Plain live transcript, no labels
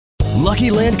Lucky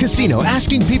Land Casino,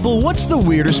 asking people, what's the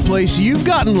weirdest place you've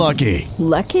gotten lucky?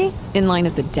 Lucky? In line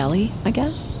at the deli, I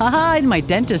guess? Aha, in my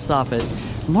dentist's office.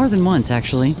 More than once,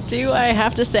 actually. Do I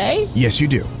have to say? Yes, you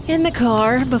do. In the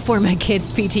car before my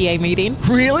kids' PTA meeting.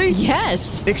 Really?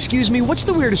 Yes. Excuse me, what's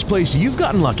the weirdest place you've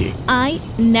gotten lucky? I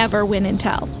never win and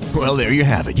tell. Well, there you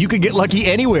have it. You can get lucky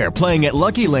anywhere, playing at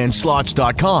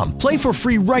LuckyLandSlots.com. Play for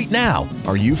free right now.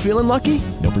 Are you feeling lucky?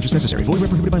 No purchase necessary. Void where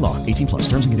prohibited by law. 18 plus.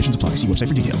 Terms and conditions apply. See website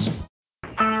for details.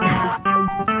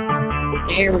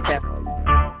 Here we go.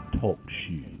 Talk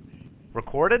shoes.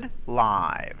 Recorded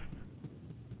live.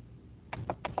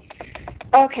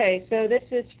 Okay, so this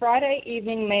is Friday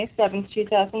evening, May 7th,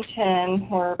 2010.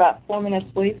 We're about 4 minutes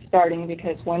late starting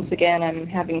because, once again, I'm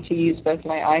having to use both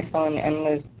my iPhone and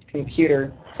the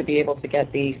computer to be able to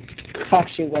get the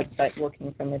TalkShoe website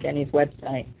working from the Denny's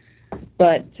website.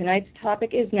 But tonight's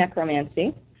topic is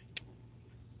necromancy.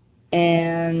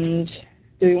 And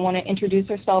do we want to introduce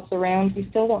ourselves around? We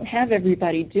still don't have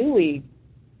everybody, do we?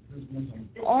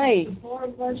 Why?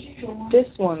 This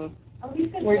one.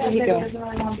 Where did he go?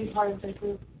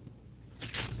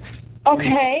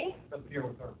 Okay. Up here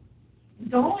with her.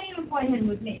 Don't even point him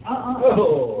with me.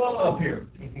 Up here.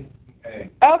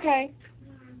 Okay.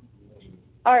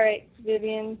 All right,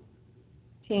 Vivienne,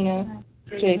 Tina,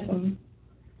 Jason.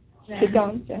 Keep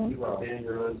going, Jen.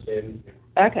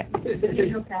 Okay.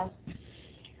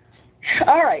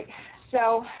 All right.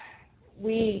 So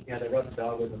we had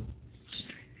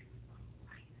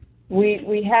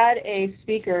a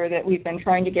speaker that we've been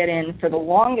trying to get in for the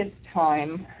longest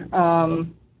time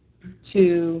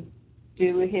to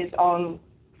do his own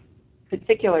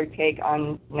particular take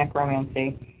on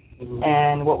necromancy.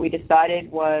 And what we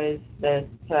decided was that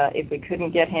if we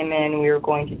couldn't get him in, we were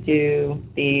going to do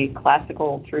the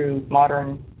classical through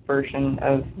modern version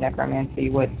of necromancy,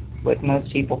 what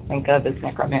most people think of as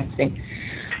necromancy.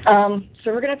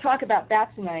 So we're going to talk about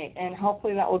that tonight, and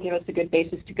hopefully that will give us a good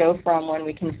basis to go from when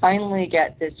we can finally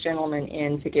get this gentleman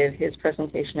in to give his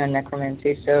presentation on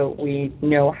necromancy so we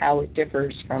know how it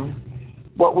differs from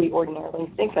what we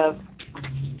ordinarily think of.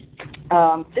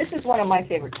 This is one of my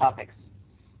favorite topics.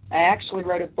 I actually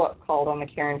wrote a book called On the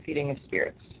Care and Feeding of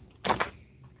Spirits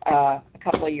a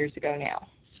couple of years ago now.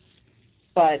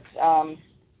 But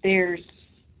there's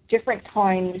different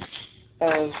kinds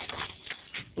of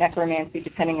necromancy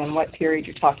depending on what period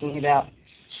you're talking about.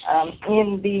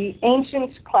 In the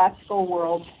ancient classical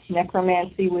world,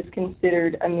 necromancy was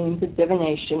considered a means of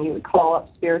divination. You would call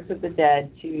up spirits of the dead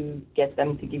to get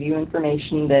them to give you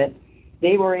information that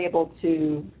they were able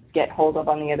to get hold of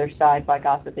on the other side by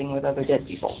gossiping with other dead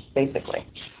people, basically.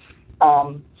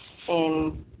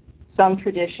 In some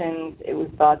traditions, it was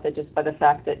thought that just by the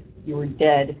fact that you were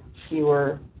dead, you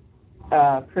were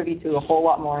privy to a whole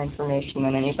lot more information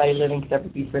than anybody living could ever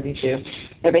be privy to.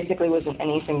 There basically wasn't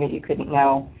anything that you couldn't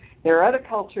know. There are other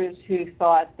cultures who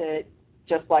thought that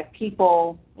just like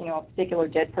people, a particular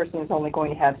dead person is only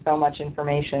going to have so much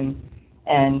information,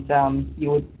 and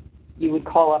you would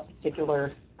call up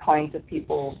particular kinds of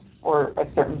people or a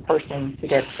certain person to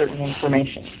get certain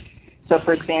information. So,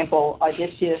 for example,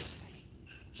 Odysseus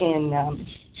in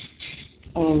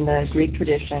the Greek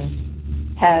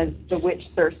tradition has the witch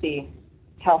Circe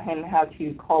tell him how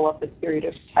to call up the spirit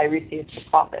of Tiresias the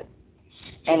prophet.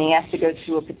 And he has to go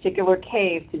to a particular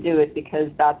cave to do it because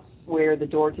that's where the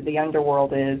door to the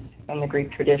underworld is in the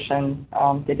Greek tradition.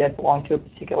 The dead belong to a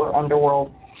particular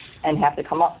underworld and have to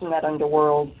come up from that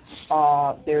underworld.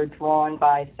 They're drawn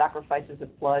by sacrifices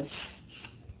of blood,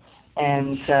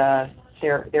 and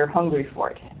they're hungry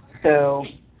for it. So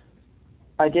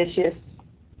Odysseus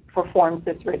performs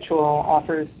this ritual,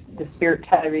 offers the spirit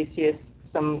Tiresias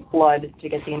some blood to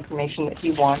get the information that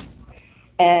he wants.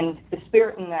 And the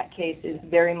spirit in that case is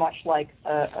very much like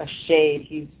a shade.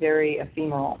 He's very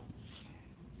ephemeral.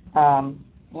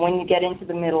 When you get into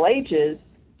the Middle Ages,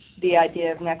 the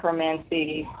idea of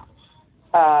necromancy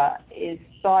is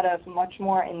thought of much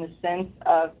more in the sense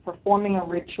of performing a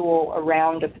ritual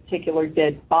around a particular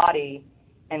dead body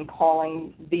and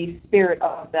calling the spirit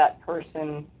of that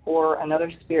person or another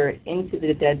spirit into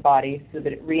the dead body so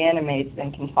that it reanimates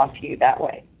and can talk to you that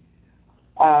way.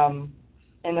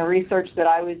 In the research that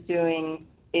I was doing,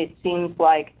 it seems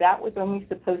like that was only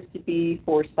supposed to be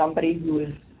for somebody who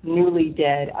was newly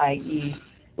dead, i.e.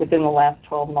 within the last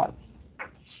 12 months.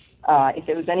 If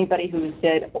it was anybody who was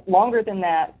dead longer than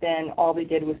that, then all they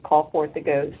did was call forth the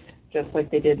ghost, just like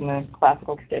they did in the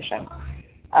classical tradition.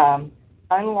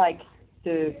 Unlike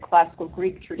the classical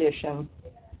Greek tradition,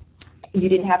 you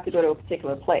didn't have to go to a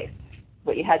particular place.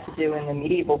 What you had to do in the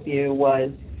medieval view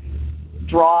was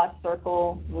draw a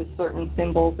circle with certain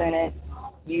symbols in it,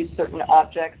 use certain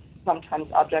objects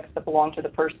sometimes objects that belonged to the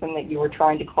person that you were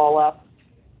trying to call up,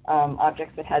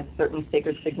 objects that had certain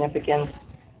sacred significance.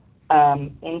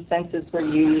 Incenses were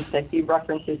used. I see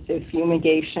references to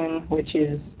fumigation, which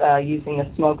is using the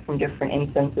smoke from different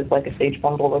incenses, like a sage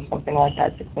bundle or something like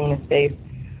that, to clean a space.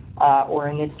 Or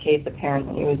in this case,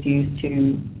 apparently, it was used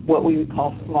to what we would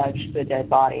call smudge the dead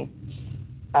body.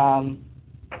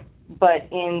 But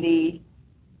in the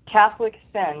Catholic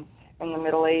sense, in the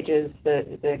Middle Ages,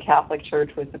 the Catholic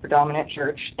Church was the predominant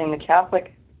church. In the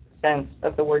Catholic sense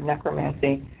of the word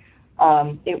necromancy,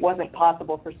 it wasn't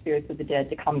possible for spirits of the dead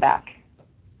to come back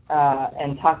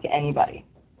and talk to anybody.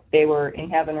 They were in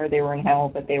heaven or they were in hell,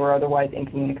 but they were otherwise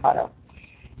incommunicado.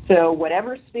 So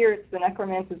whatever spirits the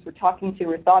necromancers were talking to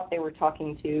or thought they were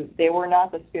talking to, they were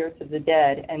not the spirits of the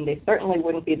dead, and they certainly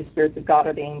wouldn't be the spirits of God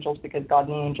or the angels, because God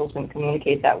and the angels wouldn't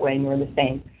communicate that way, and were the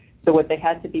same. So what they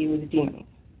had to be was demons.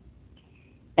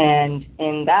 And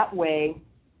in that way,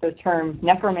 the term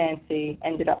necromancy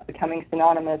ended up becoming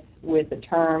synonymous with the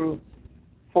term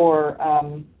for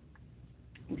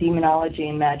demonology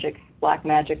and magic, black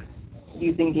magic,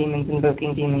 using demons,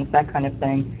 invoking demons, that kind of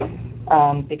thing.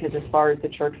 Because as far as the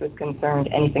church was concerned,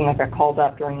 anything that got called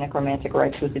up during necromantic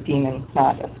rites was a demon,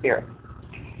 not a spirit.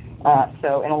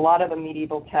 So in a lot of the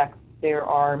medieval texts, there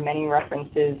are many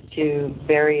references to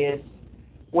various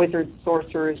wizards,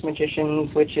 sorcerers,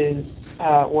 magicians, witches,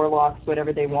 warlocks,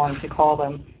 whatever they wanted to call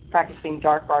them, practicing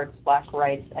dark arts, black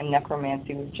rites, and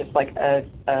necromancy was just like a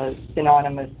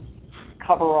synonymous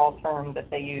coverall term that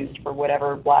they used for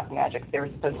whatever black magic they were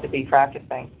supposed to be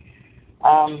practicing.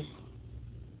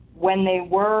 When they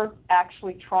were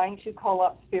actually trying to call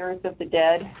up spirits of the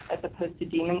dead as opposed to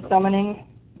demon summoning,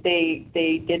 they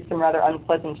did some rather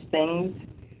unpleasant things,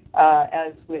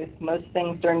 as with most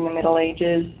things during the Middle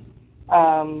Ages,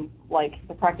 like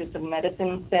the practice of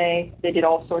medicine, say. They did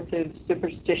all sorts of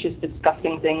superstitious,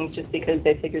 disgusting things just because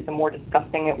they figured the more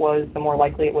disgusting it was, the more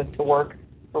likely it was to work,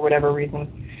 for whatever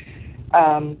reason.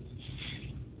 And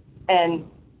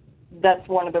that's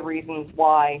one of the reasons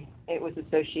why it was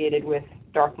associated with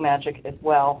dark magic as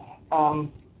well.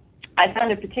 I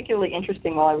found it particularly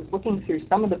interesting while I was looking through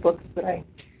some of the books that I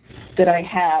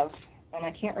have, and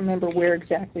I can't remember where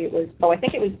exactly it was. Oh, I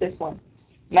think it was this one,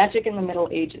 Magic in the Middle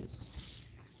Ages.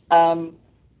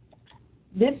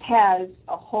 This has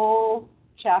a whole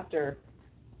chapter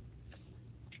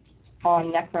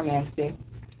on necromancy,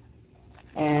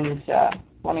 and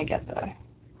let me get the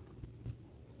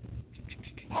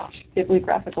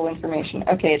bibliographical information.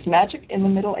 Okay, it's Magic in the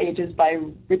Middle Ages by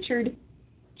Richard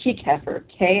Kiekhefer,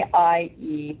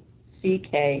 Kiekhefer,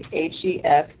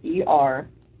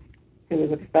 who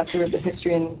was a professor of the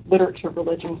history and literature of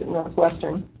religions at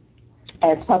Northwestern.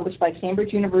 It's published by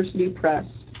Cambridge University Press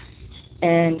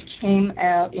and came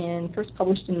out first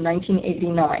published in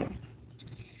 1989.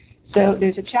 So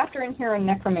there's a chapter in here on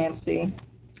necromancy.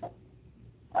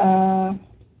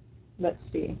 Let's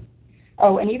see.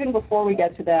 Oh, and even before we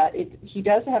get to that, he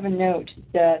does have a note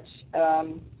that,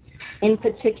 in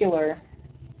particular,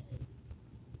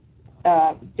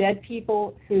 dead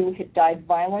people who had died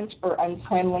violent or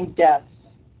untimely deaths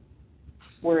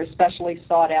were especially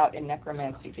sought out in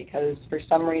necromancy because, for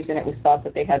some reason, it was thought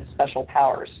that they had special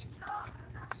powers.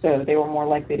 So they were more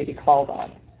likely to be called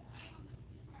on.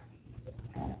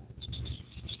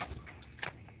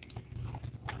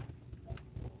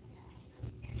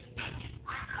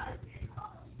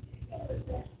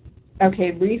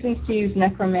 Okay, reasons to use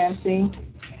necromancy.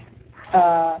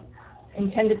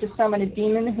 Intended to summon a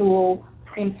demon who will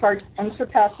impart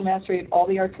unsurpassed mastery of all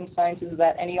the arts and sciences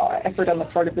without any effort on the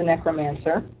part of the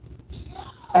necromancer.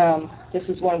 This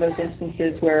is one of those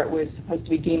instances where it was supposed to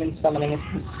be demon summoning as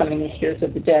opposed to summoning the spirits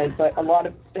of the dead, but a lot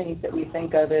of things that we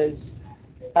think of as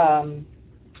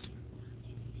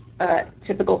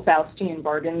typical Faustian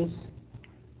bargains,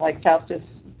 like Faustus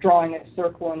drawing a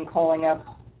circle and calling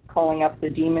up the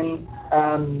demon,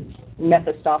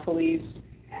 Mephistopheles.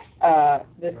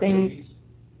 The things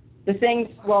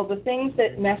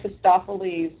that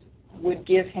Mephistopheles would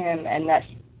give him and that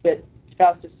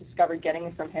Faustus discovered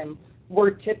getting from him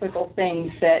were typical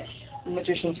things that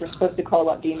magicians were supposed to call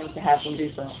up demons to have them do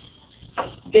for them.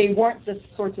 They weren't the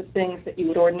sorts of things that you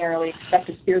would ordinarily expect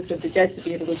the spirits of the dead to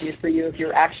be able to do for you if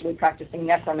you're actually practicing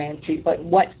necromancy, but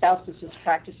what Faustus was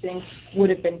practicing would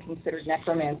have been considered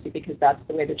necromancy because that's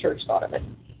the way the church thought of it.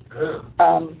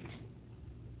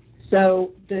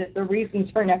 So the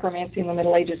reasons for necromancy in the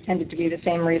Middle Ages tended to be the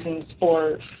same reasons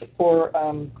for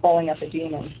calling up a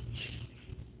demon.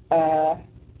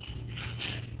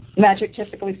 Magic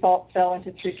typically fell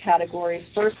into three categories.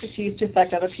 First, it's used to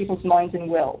affect other people's minds and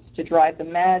wills, to drive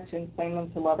them mad, to inflame them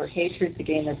to love or hatred, to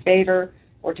gain their favor,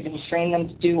 or to constrain them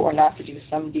to do or not to do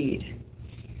some deed.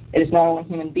 It is not only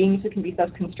human beings who can be thus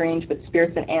constrained, but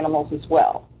spirits and animals as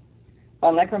well.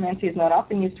 While necromancy is not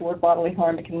often used to work bodily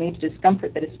harm, it can lead to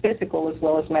discomfort that is physical as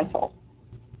well as mental.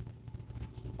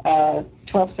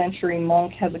 12th century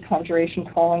monk has a conjuration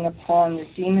calling upon the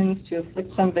demons to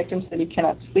afflict some victims that he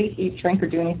cannot sleep, eat, drink, or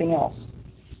do anything else.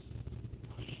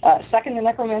 Second, the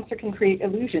necromancer can create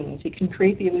illusions. He can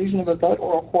create the illusion of a boat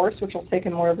or a horse, which will take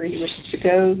him wherever he wishes to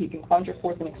go. He can conjure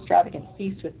forth an extravagant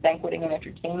feast with banqueting and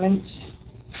entertainment.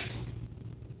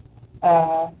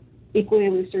 Equally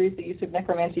illusory is the use of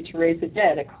necromancy to raise the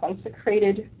dead. A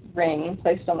consecrated ring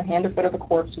placed on the hand or foot of a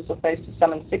corpse will suffice to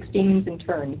summon 6 demons in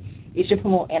turn, each of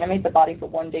whom will animate the body for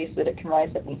 1 day so that it can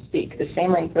rise up and speak. The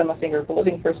same ring put on the finger of a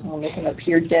living person will make him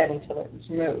appear dead until it is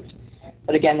removed.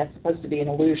 But again, that's supposed to be an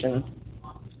illusion.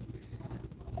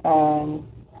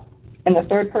 And the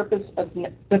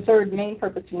third main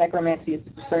purpose of necromancy is to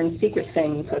discern secret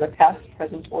things, whether past,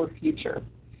 present, or future.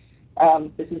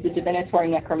 This is the divinatory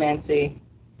necromancy.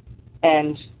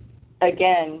 And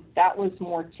again, that was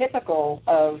more typical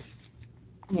of,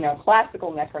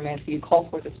 classical necromancy. You call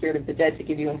forth the spirit of the dead to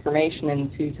give you information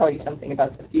and to tell you something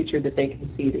about the future that they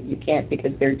can see that you can't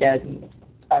because they're dead and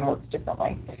time works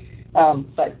differently.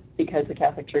 But because the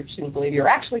Catholic Church didn't believe you were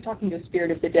actually talking to a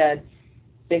spirit of the dead,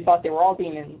 they thought they were all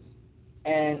demons.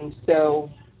 And so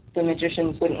the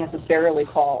magicians wouldn't necessarily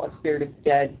call a spirit of the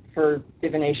dead for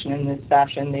divination in this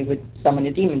fashion. They would summon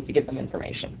a demon to give them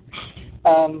information.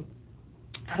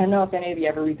 I don't know if any of you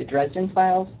ever read the Dresden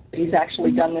Files, but he's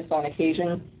actually done this on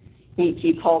occasion.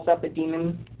 He calls up a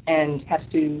demon and has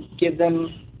to give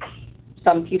them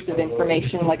some piece of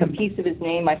information, like a piece of his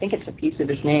name. I think it's a piece of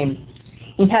his name.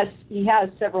 He has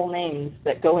several names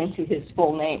that go into his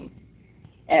full name,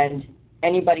 and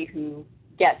anybody who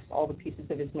gets all the pieces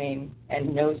of his name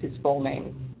and knows his full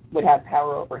name would have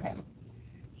power over him.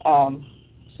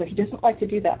 So he doesn't like to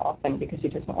do that often because he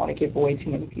doesn't want to give away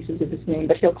too many pieces of his name,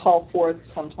 but he'll call forth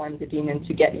sometimes a demon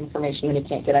to get information that he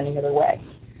can't get any other way.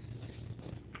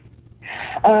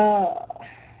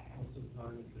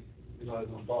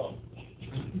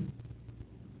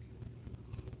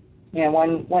 Yeah,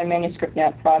 one manuscript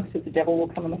now Prague says the devil will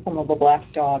come in the form of a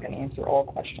black dog and answer all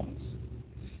questions.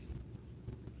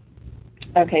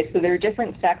 Okay, so there are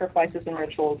different sacrifices and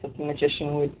rituals that the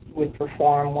magician would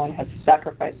perform. One has a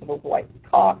sacrifice of a white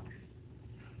cock,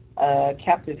 a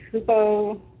captive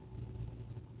hoopoe,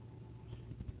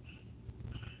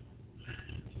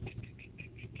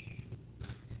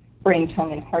 brain,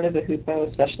 tongue, and heart of a hoopoe,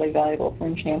 especially valuable for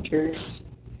enchanters.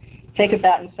 Take a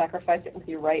bat and sacrifice it with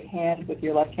your right hand. With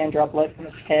your left hand, draw blood from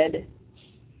its head.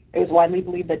 It was widely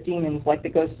believed that demons, like the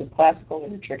ghosts of classical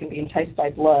literature, can be enticed by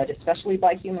blood, especially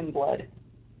by human blood.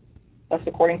 Thus,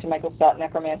 according to Michael Stott,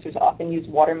 necromancers often use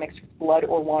water mixed with blood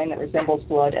or wine that resembles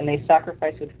blood, and they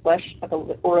sacrifice with flesh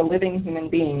or a living human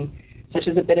being, such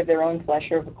as a bit of their own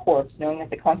flesh or of a corpse, knowing that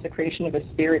the consecration of a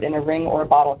spirit in a ring or a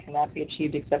bottle cannot be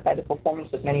achieved except by the performance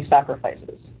of many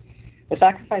sacrifices. The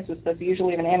sacrifice was thus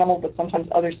usually of an animal, but sometimes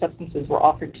other substances were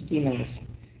offered to demons.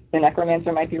 The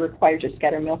necromancer might be required to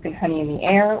scatter milk and honey in the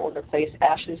air, or to place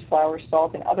ashes, flour,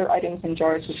 salt, and other items in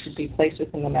jars which would be placed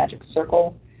within the magic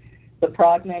circle. The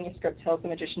Prague manuscript tells the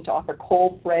magician to offer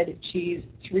coal, bread, cheese,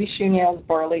 3 shoe nails,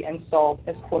 barley, and salt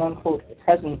as quote-unquote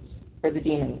presents for the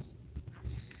demons.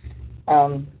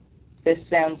 This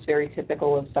sounds very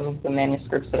typical of some of the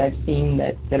manuscripts that I've seen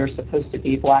that are supposed to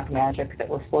be black magic that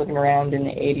were floating around in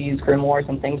the 80s, grimoires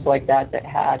and things like that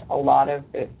had a lot of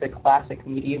the classic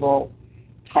medieval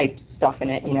type stuff in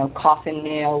it, coffin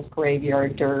nails,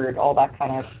 graveyard dirt, all that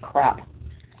kind of crap.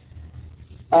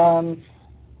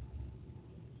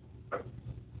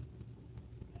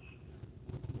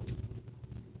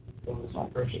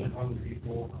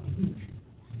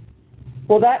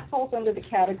 Well, that falls under the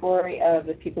category of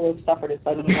the people who have suffered a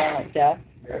sudden violent death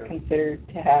are considered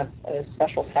to have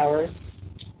special powers.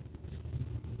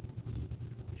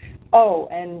 Oh,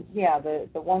 and yeah, the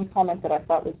one comment that I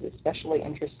thought was especially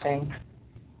interesting.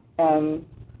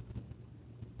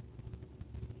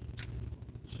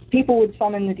 People would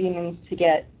summon the demons to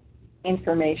get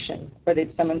information, or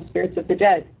they'd summon spirits of the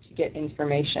dead to get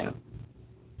information.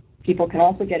 People can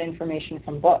also get information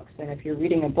from books, and if you're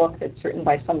reading a book that's written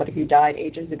by somebody who died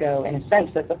ages ago, in a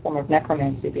sense that's a form of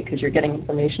necromancy because you're getting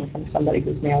information from somebody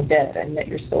who's now dead, and yet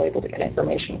you're still able to get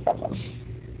information from them.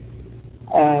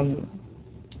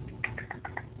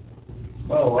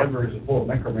 Well, libraries are full of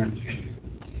necromancy.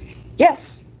 Yes,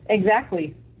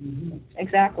 exactly. Mm-hmm.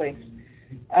 Exactly.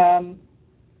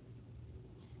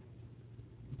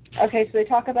 Okay, so they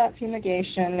talk about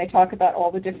fumigation. They talk about all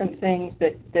the different things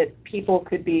that people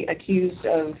could be accused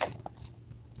of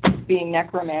being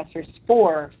necromancers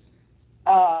for,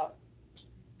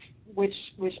 which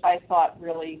I thought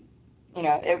really,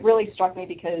 it really struck me,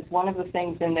 because one of the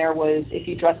things in there was if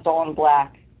you dressed all in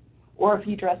black or if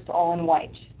you dressed all in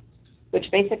white, which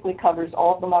basically covers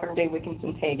all of the modern-day Wiccans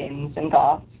and pagans and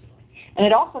goths. And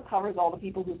it also covers all the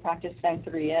people who practice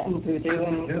Santeria and voodoo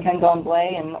and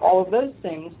candomblé and all of those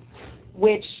things,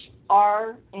 which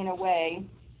are, in a way,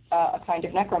 a kind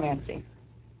of necromancy.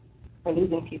 We're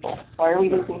losing people. Why are we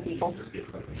losing people?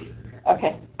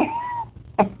 Okay.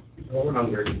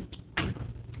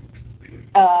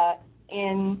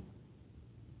 In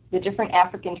the different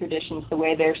African traditions, the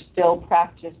way they're still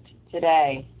practiced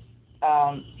today,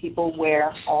 people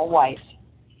wear all white,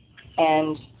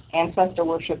 and ancestor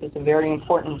worship is a very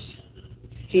important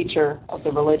feature of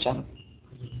the religion.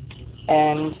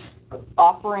 And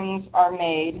offerings are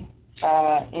made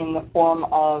in the form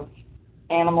of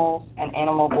animals and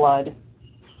animal blood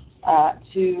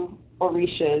to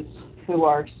orishas, who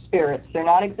are spirits. They're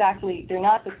not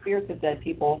the spirits of dead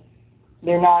people.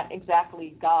 They're not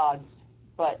exactly gods,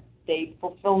 but they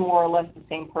fulfill more or less the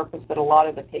same purpose that a lot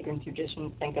of the pagan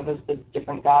traditions think of as the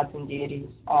different gods and deities.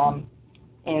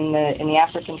 In the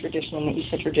African tradition, in the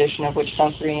Isa tradition, of which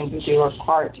Sanford and voodoo are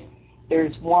part,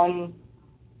 there's one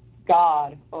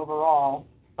god overall,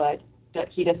 but that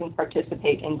he doesn't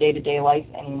participate in day-to-day life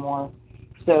anymore.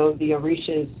 So the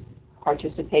orishas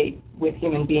participate with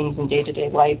human beings in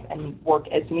day-to-day life and work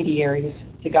as mediaries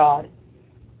to God.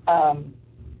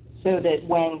 So that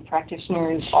when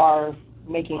practitioners are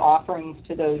making offerings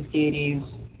to those deities,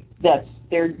 that's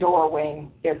their doorway,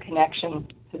 their connection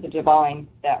to the divine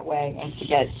that way, and to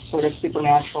get sort of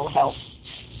supernatural help.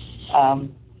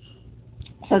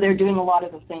 So they're doing a lot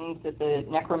of the things that the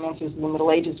necromancers in the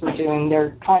Middle Ages were doing.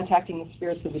 They're contacting the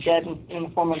spirits of the dead in the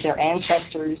form of their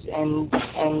ancestors, and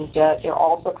they're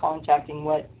also contacting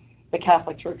what the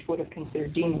Catholic Church would have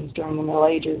considered demons during the Middle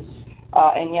Ages.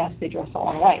 And yes, they dress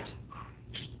all in white.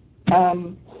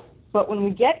 But when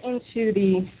we get into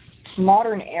the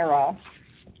modern era,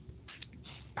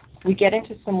 we get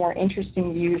into some more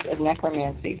interesting views of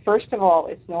necromancy. First of all,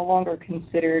 it's no longer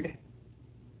considered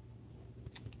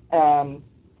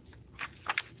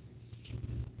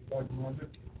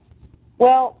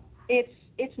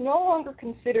it's no longer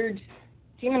considered,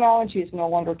 demonology is no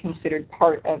longer considered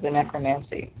part of the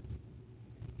necromancy.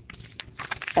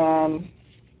 And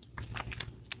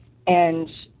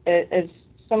as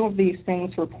some of these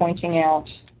things were pointing out,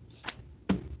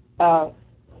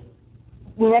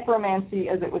 necromancy,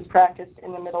 as it was practiced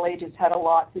in the Middle Ages, had a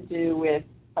lot to do with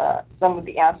some of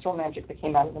the astral magic that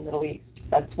came out of the Middle East.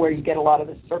 That's where you get a lot of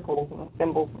the circles and the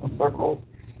symbols and the circles,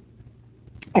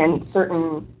 and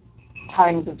certain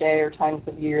times of day or times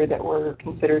of year that were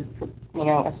considered,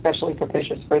 especially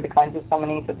propitious for the kinds of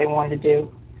summonings that they wanted to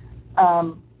do.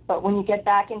 But when you get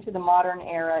back into the modern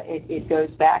era, it goes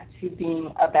back to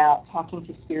being about talking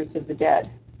to spirits of the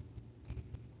dead.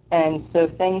 And so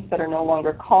things that are no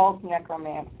longer called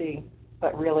necromancy,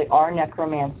 but really are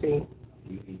necromancy,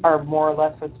 are more or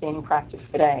less what's being practiced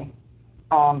today.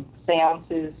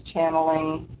 Seances,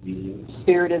 channeling,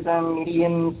 spiritism,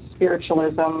 mediums,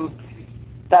 spiritualism,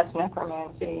 that's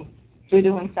necromancy.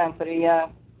 Voodoo and Santeria,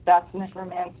 that's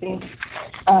necromancy.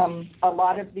 A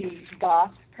lot of the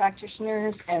goth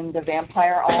practitioners and the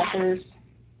vampire authors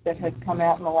that have come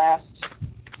out in the last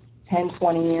 10,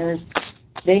 20 years,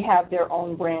 they have their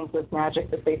own brands of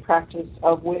magic that they practice,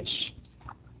 of which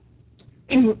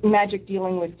magic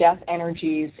dealing with death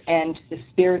energies and the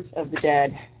spirits of the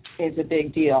dead is a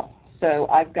big deal. So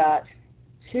I've got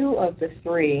two of the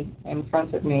three in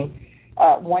front of me.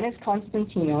 One is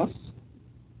Constantinos,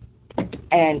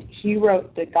 and he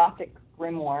wrote the Gothic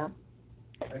Grimoire.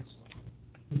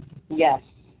 Yes.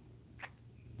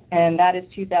 And that is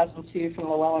 2002 from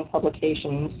Llewellyn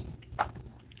Publications.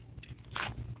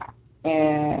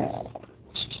 And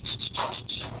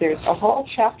there's a whole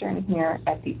chapter in here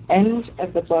at the end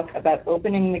of the book about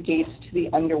opening the gates to the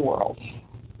underworld.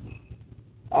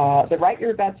 The rite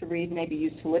you're about to read may be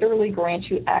used to literally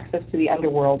grant you access to the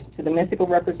underworld, to the mythical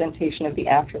representation of the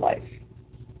afterlife.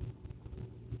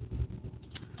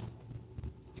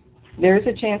 There is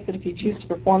a chance that if you choose to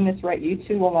perform this rite, you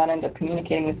too will not end up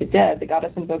communicating with the dead. The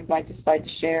goddess invoked might decide to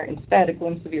share instead a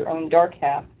glimpse of your own dark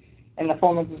half in the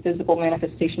form of a visible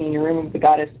manifestation in your room of the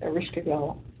goddess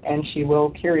Erishkigal, and she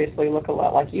will curiously look a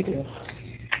lot like you do.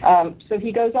 So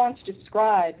he goes on to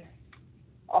describe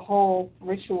a whole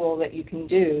ritual that you can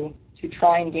do to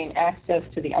try and gain access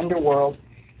to the underworld,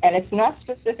 and it's not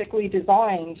specifically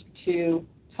designed to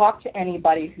talk to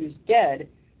anybody who's dead,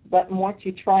 but more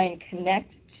to try and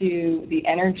connect to the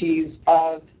energies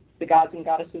of the gods and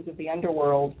goddesses of the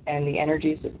underworld and the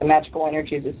energies, the magical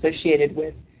energies associated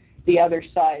with the other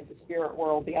side, the spirit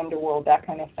world, the underworld, that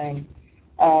kind of thing,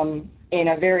 in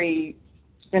a very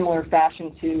similar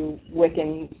fashion to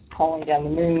Wiccans calling down the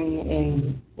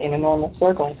moon in a normal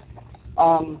circle.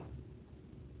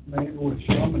 Maybe with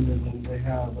shamanism, they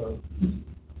have a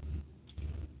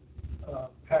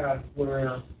path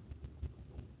where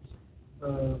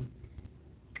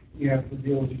you have to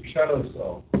deal with your shadow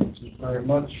self, which is very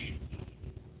much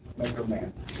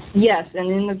necromancy. Yes,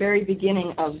 and in the very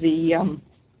beginning of the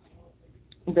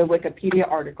Wikipedia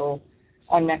article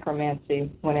on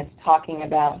necromancy, when it's talking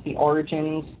about the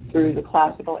origins through the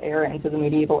classical era into the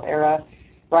medieval era,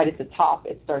 right at the top,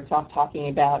 it starts off talking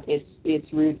about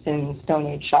its roots in Stone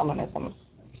Age shamanism.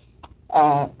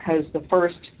 Because the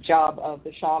first job of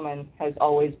the shaman has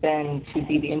always been to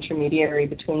be the intermediary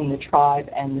between the tribe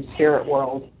and the spirit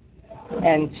world,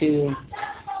 and to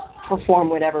perform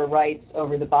whatever rites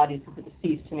over the bodies of the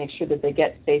deceased to make sure that they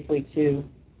get safely to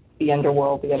the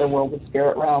underworld, the other world, the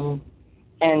spirit realm,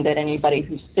 and that anybody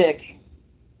who's sick,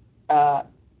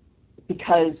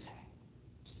 because,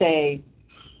 say,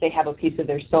 they have a piece of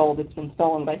their soul that's been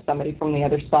stolen by somebody from the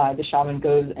other side, the shaman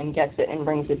goes and gets it and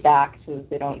brings it back so that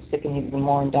they don't sicken even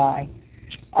more and die.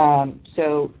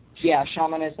 So, yeah,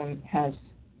 shamanism has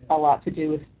a lot to do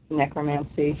with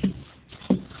necromancy.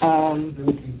 And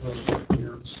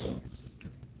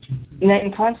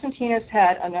then Constantinus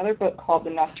had another book called the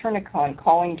Nocturnicon,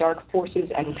 Calling Dark Forces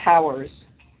and Powers,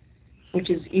 which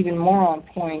is even more on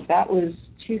point. That was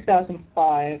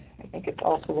 2005. I think it's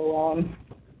also Llewellyn.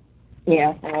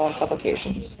 Yeah, Llewellyn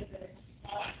Publications.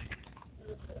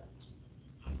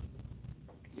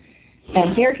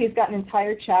 And here he's got an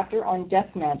entire chapter on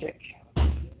death magic.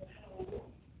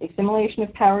 Assimilation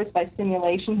of powers by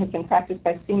simulation has been practiced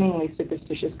by seemingly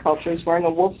superstitious cultures. Wearing a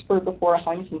wolf's fur before a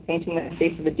hunt and painting the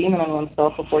face of a demon on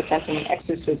oneself before attempting an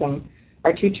exorcism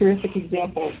are two terrific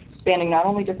examples, spanning not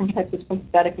only different types of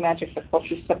sympathetic magic, but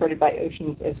cultures separated by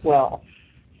oceans as well.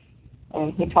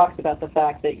 And he talks about the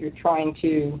fact that you're trying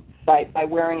to, by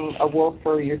wearing a wolf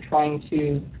fur, you're trying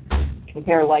to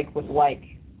compare like with like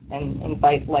and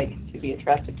invite like to be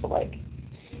attracted to like.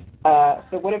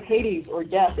 So what of Hades or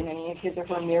death in any of his or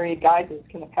her myriad guises?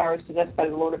 Can the powers possessed by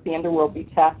the Lord of the Underworld be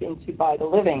tapped into by the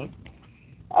living?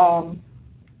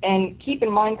 And keep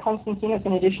in mind, Constantinus,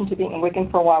 in addition to being a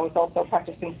Wiccan for a while, was also a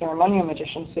practicing ceremonial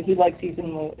magician, so he likes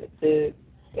using the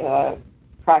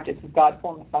practice of God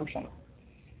form assumption,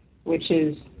 which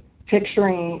is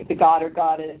picturing the god or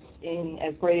goddess in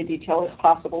as great a detail as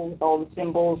possible with all the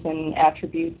symbols and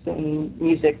attributes and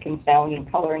music and sound and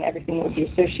color and everything that would be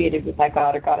associated with that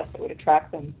god or goddess that would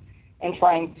attract them, and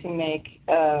trying to make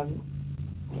a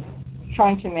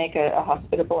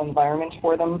hospitable environment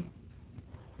for them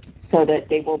so that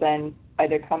they will then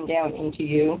either come down into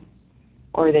you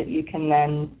or that you can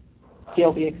then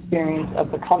feel the experience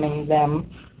of becoming them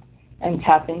and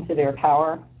tap into their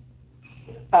power.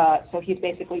 So he's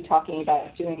basically talking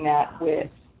about doing that with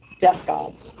death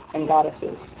gods and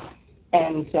goddesses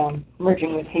and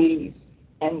merging with Hades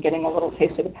and getting a little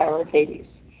taste of the power of Hades.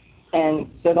 And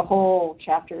so the whole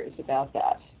chapter is about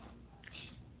that.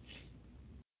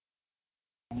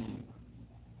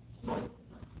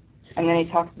 And then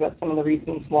he talks about some of the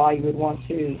reasons why you would want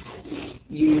to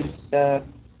use death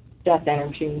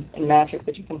energy and magic,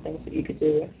 the different things that you could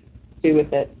do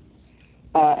with it.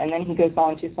 And then he goes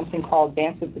on to something called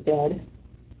Dance of the Dead,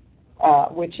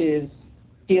 which is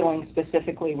dealing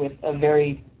specifically with a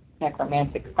very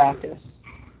necromantic practice,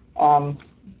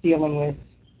 dealing with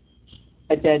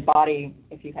a dead body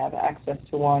if you have access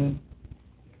to one,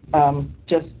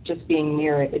 just being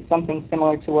near it. It's something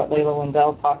similar to what Layla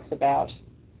Lindell talks about,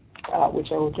 which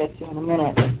I will get to in a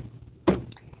minute.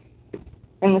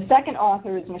 And the second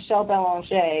author is Michelle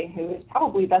Belanger, who is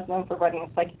probably best known for writing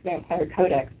the Psychic Vampire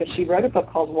Codex, but she wrote a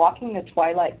book called Walking the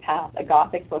Twilight Path, a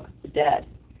Gothic Book of the Dead.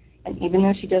 And even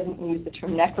though she doesn't use the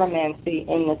term necromancy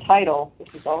in the title,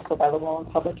 which is also by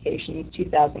Llewellyn Publications,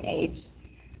 2008,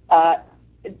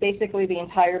 basically the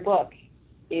entire book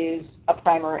is a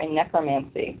primer in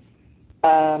necromancy.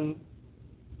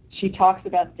 She talks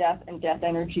about death and death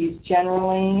energies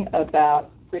generally, about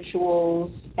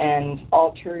rituals and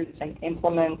altars and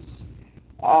implements,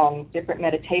 different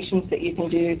meditations that you can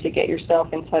do to get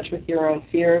yourself in touch with your own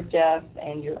fear of death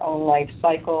and your own life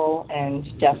cycle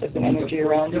and death as an energy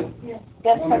around you.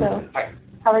 Yes, hello. Hi.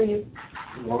 How are you?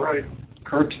 All right.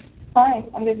 Kurt. Hi,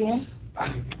 I'm Vivienne.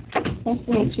 Nice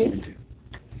to meet you.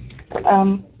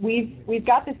 We've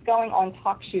got this going on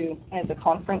TalkShoe as a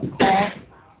conference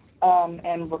call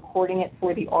and recording it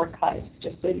for the archives,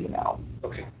 just so you know.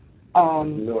 Okay.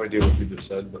 No idea what you just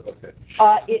said, but okay.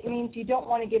 It means you don't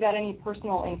want to give out any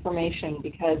personal information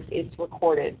because it's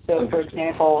recorded. So, for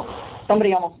example,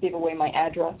 somebody almost gave away my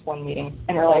address one meeting,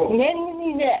 and they're like,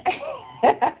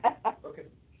 Okay,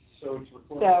 so it's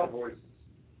recording our voices.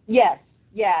 Yes,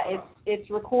 yeah, it's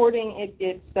recording.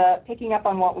 It's picking up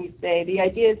on what we say. The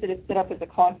idea is that it's set up as a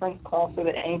conference call so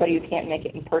that anybody who can't make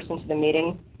it in person to the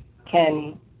meeting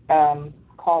can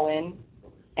call in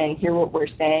and hear what we're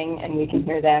saying, and we can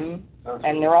hear them.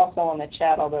 And they're also on the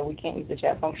chat, although we can't use the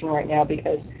chat function right now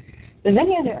because the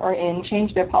venue that we're in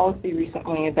changed their policy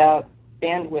recently about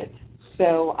bandwidth.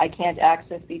 So I can't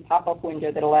access the pop-up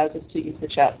window that allows us to use the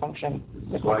chat function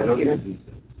with my computer.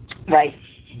 Right.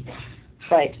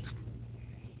 Right.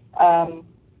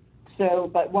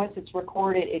 But once it's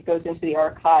recorded, it goes into the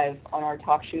archive on our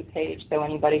TalkShoe page, so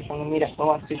anybody from the meetup who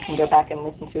wants to can go back and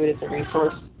listen to it as a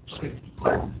resource.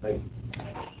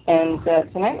 And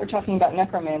tonight we're talking about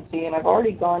necromancy, and I've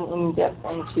already gone in depth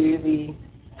into the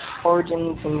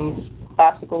origins and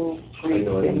classical Greek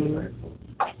and...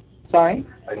 Sorry?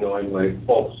 I know I'm like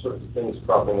false things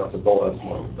cropping up at the last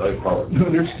month. I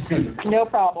apologize. No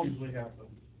problem.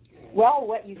 Well,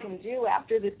 what you can do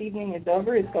after this evening is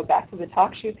over is go back to the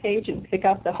TalkShoe page and pick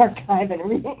up the archive and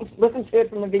listen to it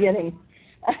from the beginning.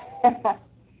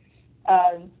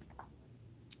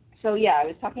 So yeah, I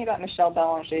was talking about Michelle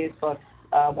Bélanger's book,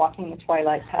 Walking the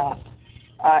Twilight Path.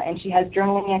 And she has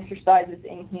journaling exercises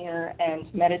in here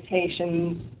and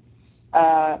meditations,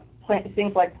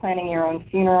 things like planning your own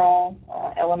funeral,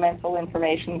 elemental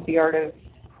information, the art of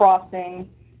crossing.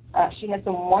 She has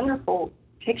some wonderful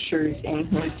pictures in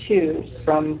here too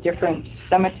from different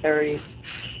cemeteries.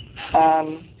 At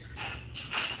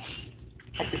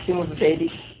the tomb of a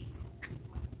baby.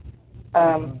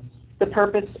 The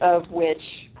purpose of which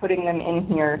putting them in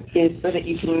here is so that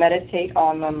you can meditate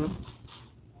on them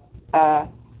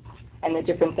and the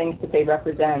different things that they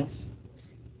represent.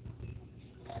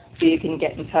 So you can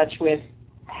get in touch with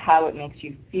how it makes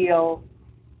you feel,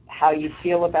 how you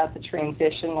feel about the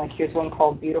transition. Like here's one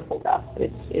called Beautiful Death.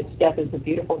 It's death as a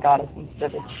beautiful goddess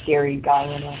instead of a scary guy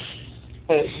in a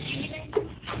hood.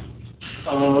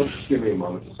 Just give me a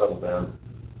moment to settle down.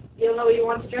 You don't know what you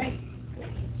want to drink?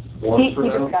 One for he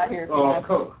now? just got here.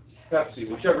 Coke, Pepsi,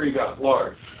 whichever you got,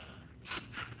 large.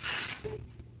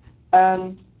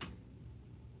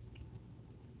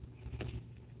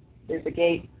 There's a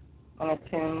gate on a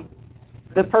tomb.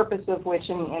 The purpose of which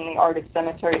in the art of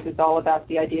cemeteries is all about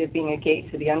the idea of being a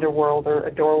gate to the underworld or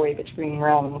a doorway between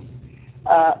realms.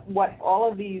 What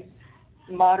all of these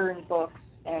modern books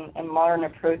and modern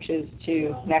approaches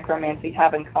to necromancy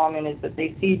have in common is that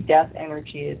they see death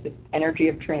energy as the energy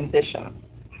of transition.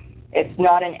 It's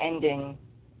not an ending.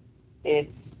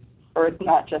 It's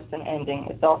not just an ending.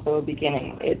 It's also a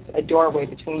beginning. It's a doorway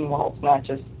between worlds, not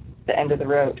just the end of the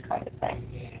road kind of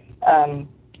thing.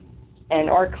 And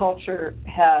our culture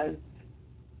has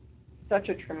such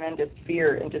a tremendous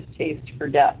fear and distaste for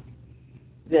death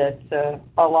that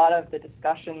a lot of the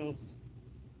discussions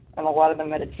and a lot of the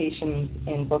meditations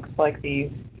in books like these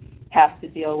have to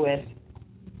deal with,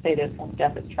 say this,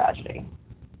 death is tragedy.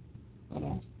 You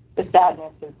know, the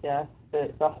sadness of death,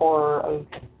 the horror of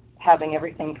having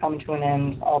everything come to an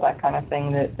end, all that kind of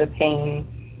thing, the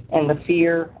pain and the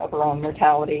fear of our own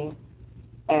mortality.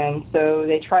 And so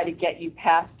they try to get you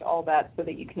past all that so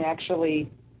that you can actually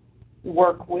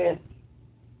work with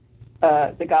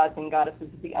the gods and goddesses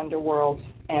of the underworld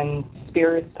and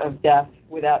spirits of death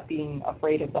without being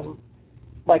afraid of them,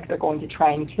 like they're going to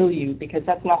try and kill you, because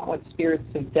that's not what spirits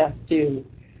of death do.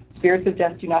 Spirits of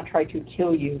death do not try to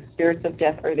kill you. Spirits of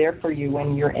death are there for you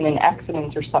when you're in an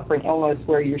accident or suffer an illness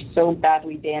where you're so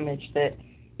badly damaged that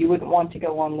you wouldn't want to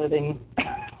go on living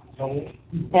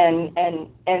and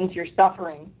end your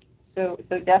suffering. So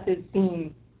death is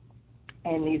seen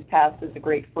in these paths as a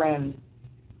great friend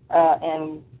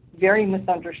and very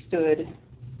misunderstood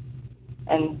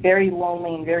and very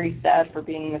lonely and very sad for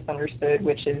being misunderstood,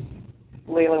 which is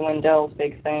Layla Wendell's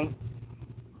big thing.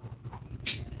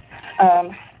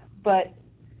 But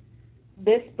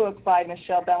this book by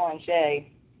Michelle Bélanger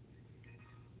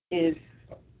is,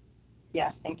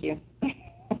 thank you,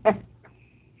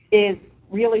 is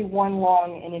really one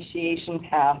long initiation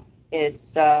path. It's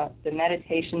the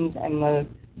meditations and the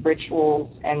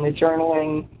rituals and the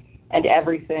journaling and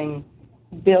everything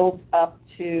builds up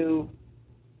to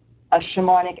a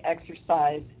shamanic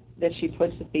exercise that she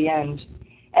puts at the end.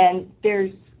 And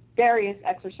there's various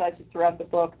exercises throughout the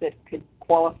book that could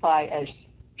qualify as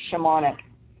shamanic,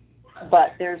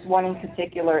 but there's one in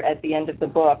particular at the end of the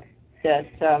book that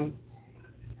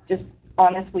just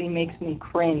honestly makes me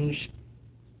cringe,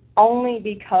 only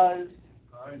because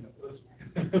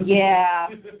Yeah.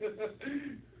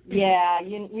 Yeah,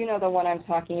 you know the one I'm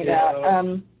talking about.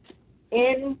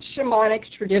 In shamanic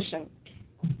tradition,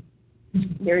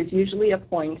 there's usually a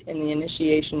point in the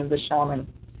initiation of the shaman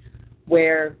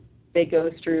where they go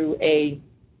through a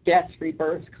death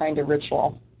rebirth kind of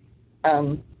ritual.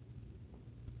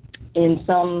 In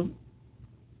some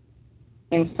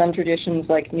traditions,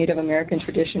 like Native American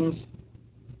traditions,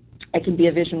 it can be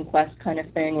a vision quest kind of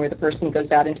thing where the person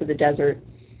goes out into the desert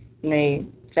and they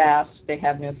fast, they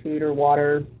have no food or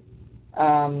water.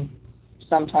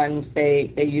 Sometimes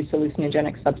they use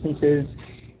hallucinogenic substances.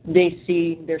 They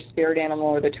see their spirit animal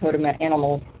or the totem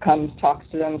animal comes, talks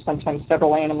to them. Sometimes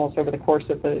several animals over the course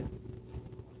of the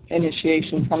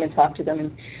initiation come and talk to them,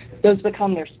 and those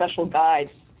become their special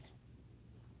guides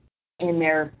in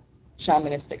their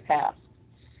shamanistic path.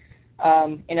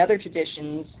 In other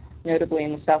traditions, notably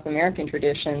in the South American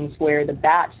traditions, where the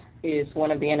bat is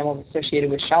one of the animals associated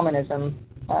with shamanism,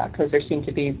 because they seem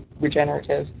to be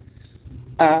regenerative,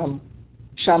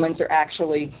 shamans are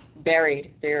actually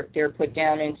buried. They're put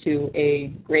down into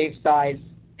a grave-sized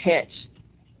pit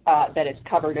that is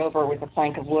covered over with a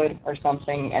plank of wood or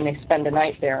something, and they spend the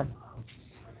night there.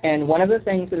 And one of the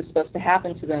things that is supposed to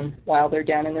happen to them while they're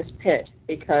down in this pit,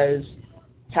 because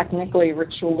technically,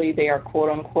 ritually, they are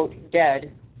quote-unquote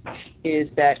dead, is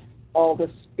that all the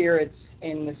spirits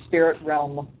in the spirit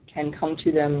realm can come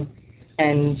to them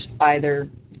and either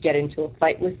get into a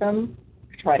fight with them,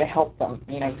 try to help them,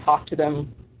 talk to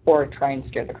them, or try and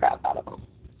scare the crap out of them.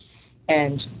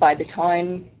 And by the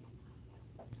time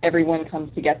everyone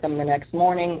comes to get them the next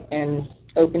morning and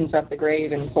opens up the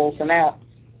grave and pulls them out,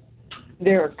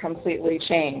 they're completely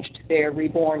changed. They're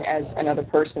reborn as another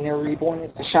person. They're reborn as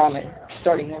the shaman,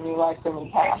 starting their new life, their new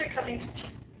path.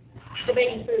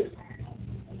 Debating food.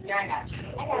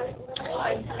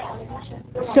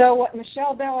 So what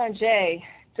Michelle Belanger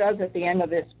does at the end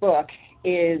of this book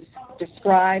is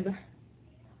describe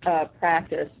a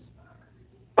practice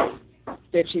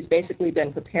that she's basically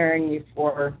been preparing you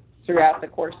for throughout the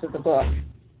course of the book,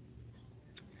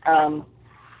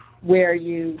 where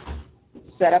you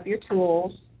set up your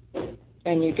tools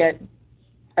and you get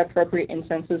appropriate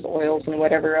incenses, oils, and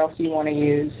whatever else you want to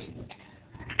use.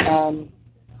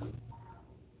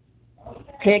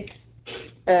 Pick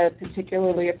a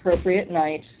particularly appropriate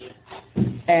night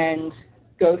and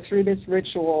go through this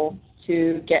ritual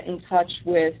to get in touch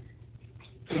with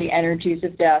the energies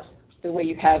of death the way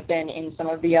you have been in some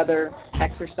of the other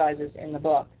exercises in the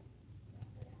book.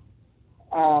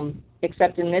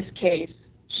 Except in this case,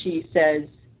 she says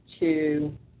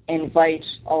to invite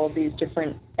all of these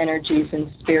different energies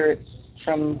and spirits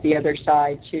from the other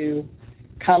side to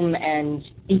come and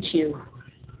eat you,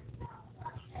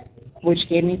 which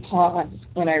gave me pause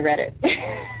when I read it.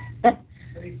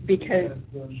 Because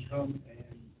come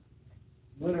and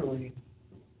literally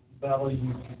battle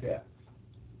you to death.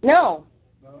 No,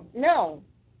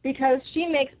 because she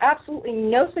makes absolutely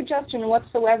no suggestion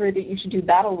whatsoever that you should do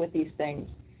battle with these things.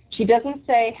 She doesn't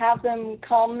say have them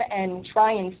come and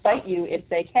try and fight you if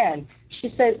they can.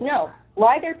 She says no,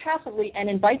 lie there passively and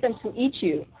invite them to eat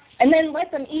you. And then let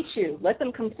them eat you. Let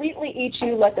them completely eat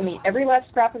you. Let them eat every last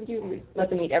scrap of you. Let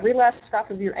them eat every last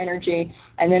scrap of your energy.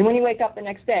 And then when you wake up the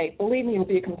next day, believe me, you'll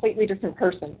be a completely different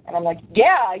person. And I'm like,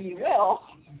 yeah, you will.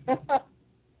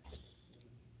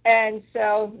 And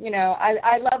so,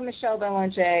 I love Michelle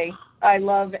Belanger. I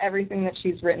love everything that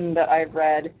she's written that I've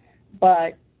read.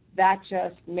 But that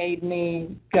just made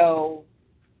me go,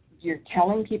 you're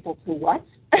telling people to what?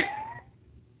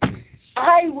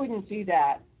 I wouldn't do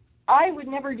that. I would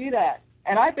never do that.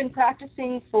 And I've been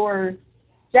practicing for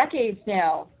decades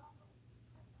now.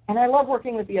 And I love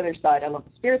working with the other side. I love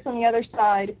the spirits on the other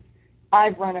side.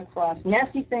 I've run across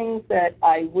nasty things that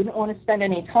I wouldn't want to spend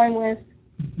any time with.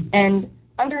 And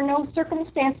under no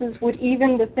circumstances would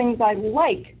even the things I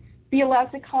like be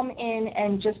allowed to come in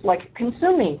and just,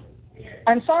 consume me.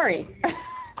 I'm sorry.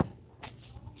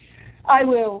 I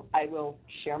will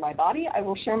share my body. I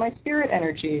will share my spirit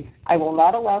energy. I will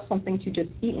not allow something to just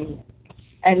eat me.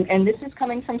 And this is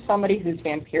coming from somebody who's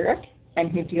vampiric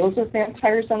and who deals with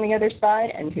vampires on the other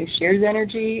side and who shares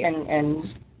energy and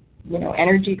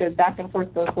energy goes back and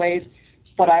forth both ways.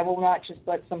 But I will not just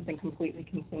let something completely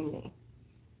consume me.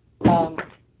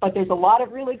 But there's a lot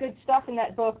of really good stuff in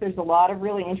that book. There's a lot of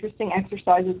really interesting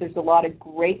exercises. There's a lot of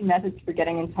great methods for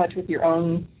getting in touch with your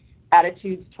own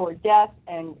attitudes toward death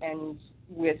and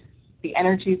with the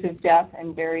energies of death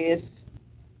and various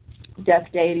death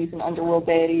deities and underworld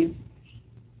deities.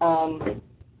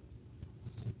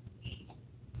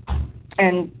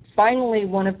 And finally,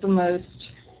 one of the most,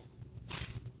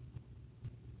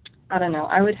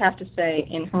 I would have to say,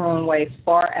 in her own way,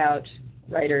 far out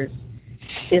writers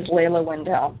is Layla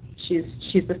Wendell. She's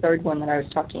the third one that I was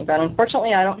talking about.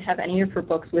 Unfortunately, I don't have any of her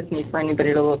books with me for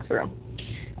anybody to look through.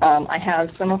 I have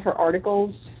some of her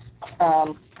articles,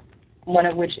 one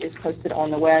of which is posted on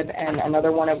the web, and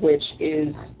another one of which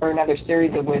is, or another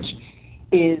series of which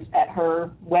is at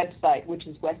her website, which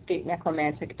is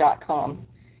westgatenecromantic.com.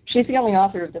 She's the only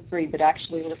author of the three that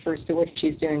actually refers to what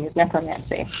she's doing as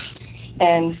necromancy.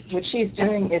 And what she's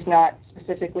doing is not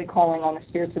specifically calling on the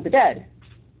spirits of the dead.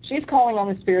 She's calling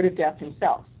on the spirit of death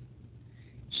himself.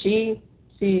 She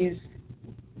sees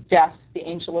death, the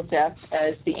angel of death,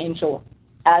 as the angel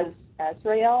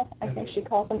Azrael, I think she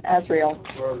calls him Azrael.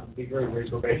 Or the Grim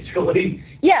Reaper, basically.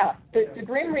 Yeah, the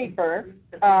Grim Reaper,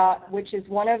 which is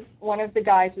one of the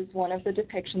guises, one of the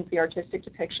depictions, the artistic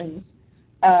depictions.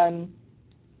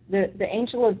 The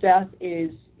angel of death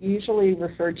is usually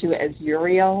referred to as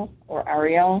Uriel or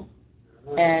Ariel,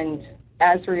 and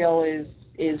Azrael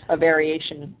is a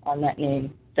variation on that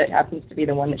name that happens to be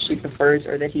the one that she prefers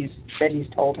or that he's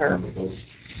told her.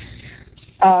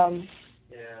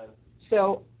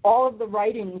 So all of the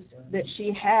writings that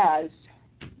she has,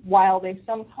 while they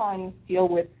sometimes deal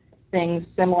with things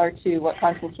similar to what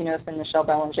Constantinos and Michel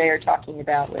Belanger are talking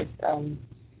about, with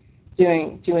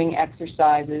doing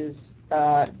exercises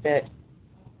that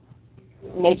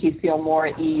make you feel more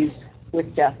at ease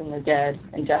with death and the dead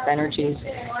and death energies,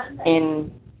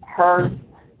 in her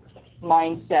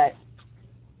mindset.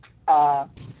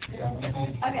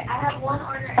 Okay, I have one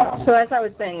order. So as I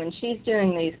was saying, when she's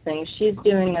doing these things, she's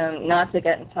doing them not to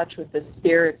get in touch with the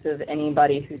spirits of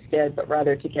anybody who's dead, but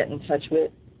rather to get in touch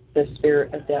with the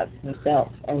spirit of death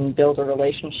himself and build a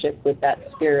relationship with that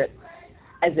spirit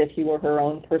as if he were her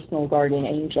own personal guardian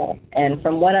angel. And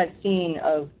from what I've seen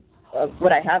of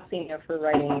what I have seen of her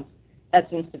writings, that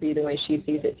seems to be the way she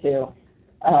sees it too.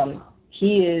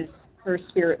 He is her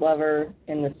spirit lover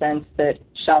in the sense that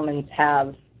shamans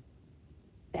have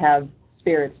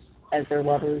spirits as their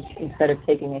lovers instead of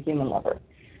taking a human lover.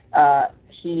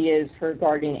 He is her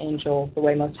guardian angel, the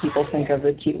way most people think of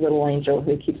the cute little angel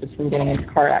who keeps us from getting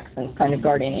into car accidents, kind of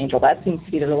guardian angel. That seems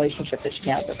to be the relationship that she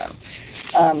has with him.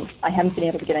 I haven't been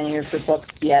able to get any of her books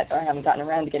yet, or I haven't gotten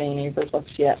around to getting any of her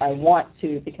books yet. I want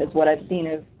to, because what I've seen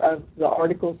of the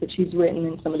articles that she's written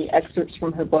and some of the excerpts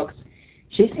from her books,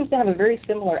 she seems to have a very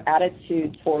similar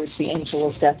attitude towards the angel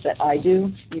of death that I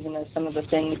do, even though some of the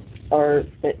things are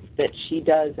that she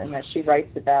does and that she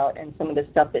writes about, and some of the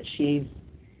stuff that she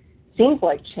seems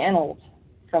like channeled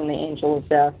from the angel of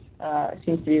death,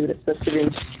 seems to be what it's supposed to be,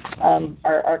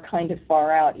 are kind of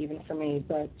far out even for me.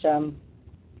 But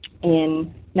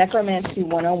in Necromancy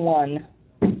 101,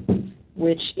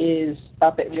 which is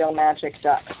up at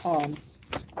realmagic.com,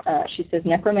 she says,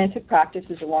 necromantic practice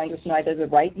is aligned with neither the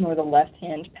right nor the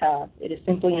left-hand path. It is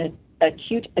simply an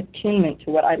acute attunement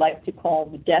to what I like to call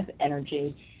the death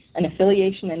energy, an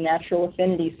affiliation and natural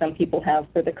affinity some people have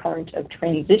for the current of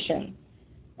transition.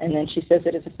 And then she says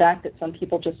it is a fact that some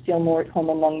people just feel more at home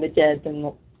among the dead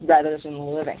rather than the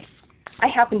living. I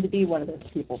happen to be one of those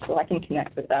people, so I can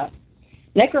connect with that.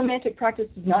 Necromantic practice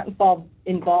does not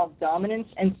involve dominance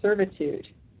and servitude.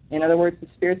 In other words, the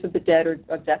spirits of the dead or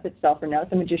of death itself are not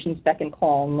the magician's beck and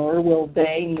call, nor will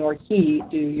they nor he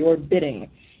do your bidding.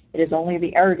 It is only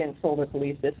the arrogant soul that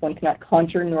believes this. One cannot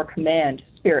conjure nor command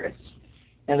spirits.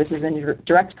 Now, this is in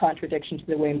direct contradiction to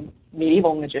the way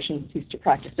medieval magicians used to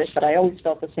practice it, but I always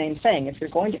felt the same thing. If you're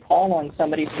going to call on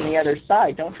somebody from the other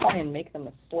side, don't try and make them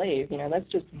a slave.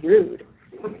 That's just rude.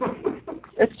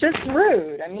 It's just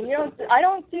rude. I mean, I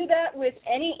don't do that with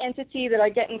any entity that I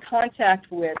get in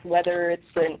contact with, whether it's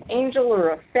an angel or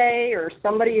a fae or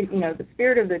somebody, the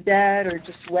spirit of the dead or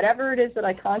just whatever it is that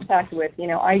I contact with.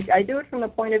 I do it from the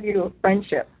point of view of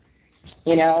friendship.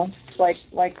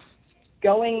 Like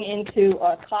going into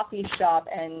a coffee shop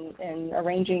and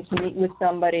arranging to meet with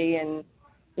somebody, and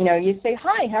you say,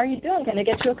 hi, how are you doing? Can I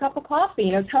get you a cup of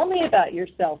coffee? Tell me about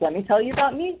yourself. Let me tell you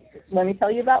about me. Let me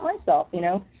tell you about myself.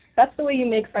 That's the way you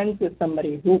make friends with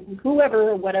somebody,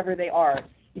 whoever or whatever they are.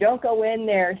 You don't go in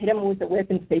there, hit them with the whip,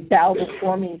 and say, bow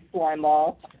before me, slime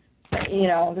ball.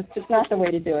 That's just not the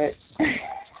way to do it.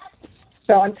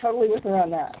 So I'm totally with her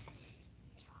on that.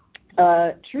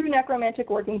 True necromantic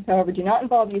workings, however, do not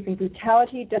involve using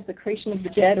brutality, desecration of the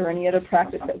dead, or any other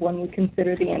practice that one would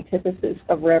consider the antithesis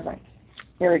of reverence.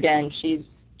 Here again, she's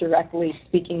directly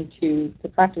speaking to the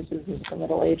practices of the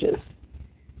Middle Ages.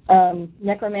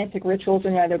 Necromantic rituals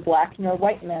are neither black nor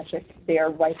white magic. They are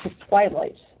white of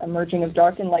twilight, a merging of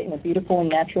dark and light in a beautiful and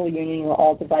natural union where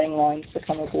all dividing lines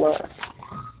become a blur.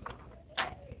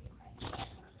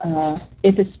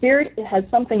 If a spirit has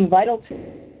something vital to...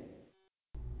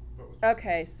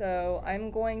 Okay, so I'm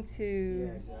going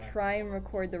to try and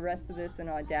record the rest of this in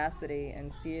Audacity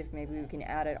and see if maybe we can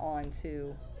add it on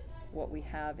to what we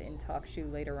have in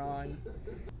TalkShoe later on.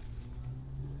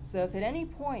 So if at any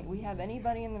point we have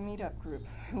anybody in the meetup group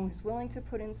who is willing to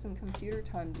put in some computer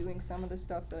time doing some of the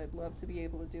stuff that I'd love to be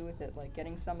able to do with it, like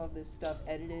getting some of this stuff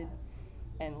edited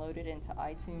and loaded into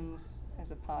iTunes as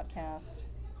a podcast,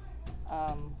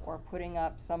 or putting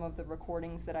up some of the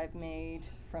recordings that I've made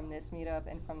from this meetup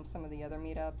and from some of the other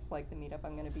meetups, like the meetup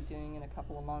I'm going to be doing in a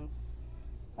couple of months.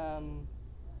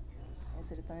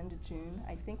 Is it at the end of June?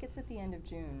 I think it's at the end of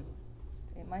June.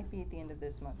 It might be at the end of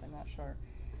this month, I'm not sure.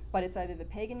 But it's either the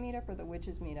pagan meetup or the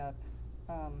witches meetup.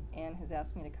 Anne has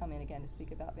asked me to come in again to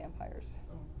speak about vampires.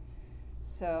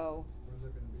 So, Where's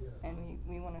it going to be at? and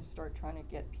we want to start trying to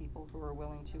get people who are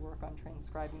willing to work on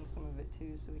transcribing some of it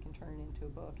too, so we can turn it into a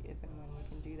book if and when we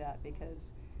can do that,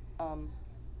 because,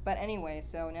 but anyway,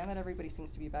 so now that everybody seems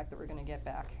to be back, that we're going to get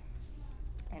back,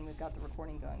 and we've got the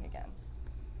recording going again.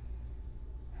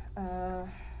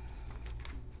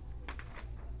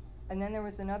 And then there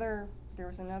was another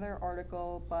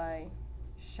article by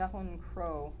Sharon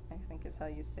Crow, I think is how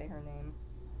you say her name.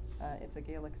 It's a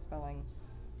Gaelic spelling.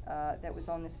 That was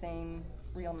on the same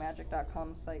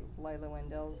realmagic.com site with Lila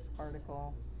Wendell's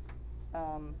article,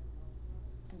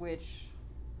 which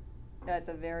at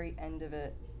the very end of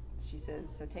it, she says,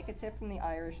 so take a tip from the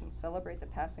Irish and celebrate the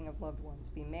passing of loved ones.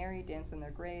 Be merry, dance on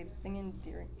their graves, sing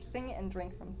and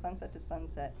drink from sunset to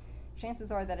sunset.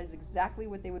 Chances are that is exactly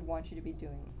what they would want you to be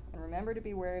doing. And remember to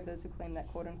be wary of those who claim that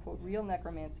quote-unquote real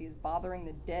necromancy is bothering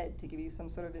the dead to give you some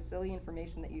sort of silly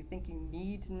information that you think you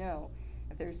need to know.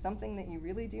 If there's something that you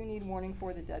really do need warning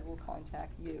for, the dead will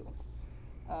contact you.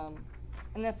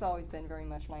 And that's always been very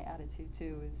much my attitude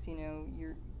too, is, you know,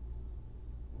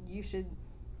 you should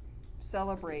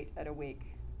celebrate at a wake.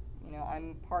 You know,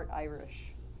 I'm part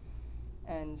Irish.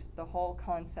 And the whole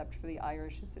concept for the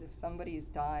Irish is that if somebody's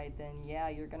died, then yeah,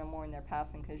 you're going to mourn their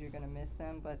passing because you're going to miss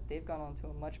them, but they've gone on to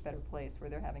a much better place where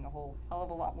they're having a whole hell of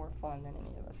a lot more fun than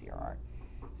any of us here are.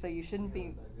 So you shouldn't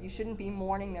be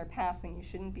mourning their passing. You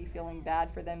shouldn't be feeling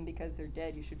bad for them because they're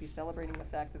dead. You should be celebrating the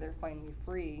fact that they're finally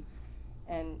free,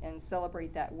 and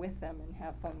celebrate that with them and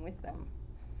have fun with them.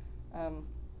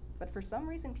 But for some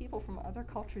reason, people from other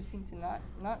cultures seem to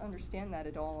not understand that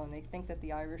at all, and they think that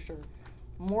the Irish are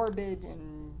morbid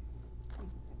and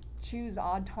choose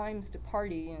odd times to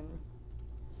party and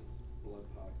blood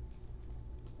pact.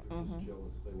 They're just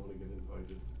jealous. They want to get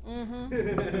invited.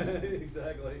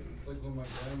 Exactly. It's like when my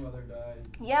grandmother died.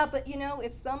 Yeah, but you know,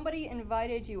 if somebody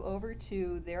invited you over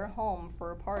to their home for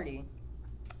a party,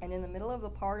 and in the middle of the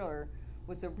parlor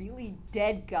was a really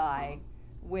dead guy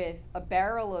with a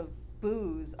barrel of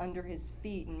booze under his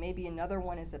feet and maybe another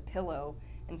one as a pillow,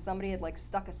 and somebody had like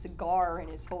stuck a cigar in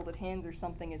his folded hands or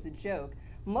something as a joke,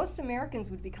 most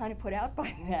Americans would be kind of put out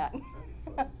by that.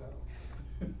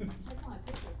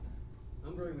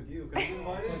 I'm going with you. Can you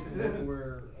invite it?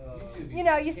 Where, you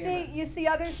know, you see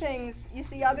other things. You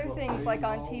see other things like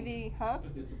on TV, huh?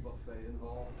 Is a buffet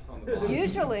involved on the bottom?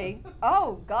 Usually.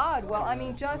 Oh God. Well, I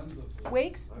mean, just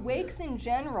wakes in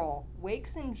general,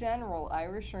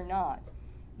 Irish or not.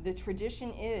 The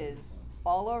tradition is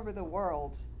all over the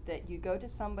world that you go to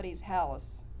somebody's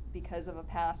house because of a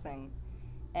passing,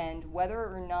 and whether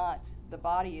or not the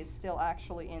body is still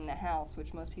actually in the house,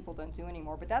 which most people don't do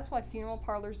anymore, but that's why funeral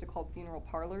parlors are called funeral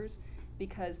parlors,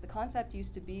 because the concept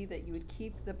used to be that you would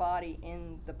keep the body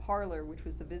in the parlor, which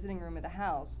was the visiting room of the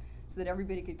house, so that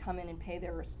everybody could come in and pay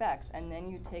their respects, and then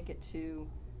you'd take it to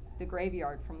the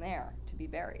graveyard from there to be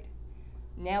buried.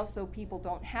 Now, so people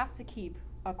don't have to keep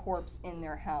a corpse in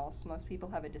their house, most people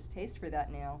have a distaste for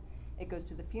that now, it goes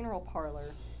to the funeral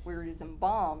parlor where it is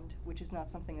embalmed, which is not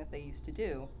something that they used to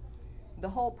do. The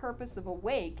whole purpose of a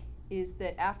wake is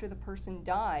that after the person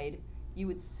died, you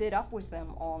would sit up with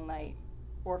them all night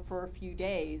or for a few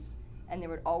days, and there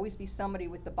would always be somebody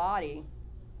with the body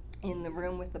in the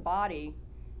room with the body,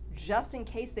 just in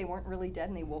case they weren't really dead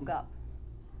and they woke up.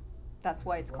 That's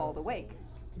why it's called a wake.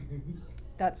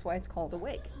 That's why it's called a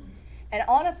wake. And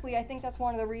honestly, I think that's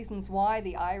one of the reasons why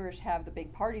the Irish have the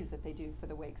big parties that they do for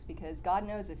the wakes, because God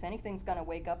knows if anything's going to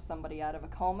wake up somebody out of a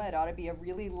coma, it ought to be a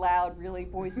really loud, really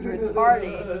boisterous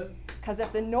party. Because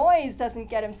if the noise doesn't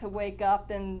get him to wake up,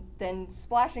 then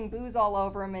splashing booze all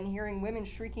over him and hearing women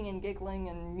shrieking and giggling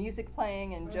and music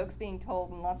playing and jokes being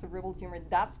told and lots of ribald humor,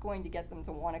 that's going to get them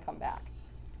to want to come back.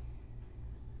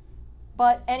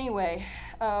 But anyway,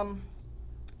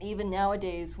 even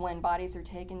nowadays, when bodies are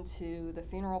taken to the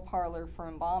funeral parlor for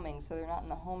embalming, so they're not in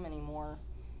the home anymore,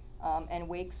 and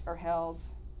wakes are held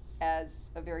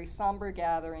as a very somber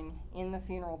gathering in the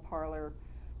funeral parlor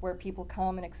where people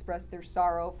come and express their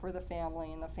sorrow for the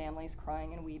family, and the family's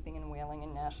crying and weeping and wailing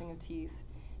and gnashing of teeth.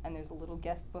 And there's a little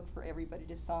guest book for everybody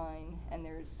to sign, and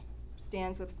there's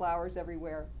stands with flowers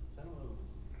everywhere.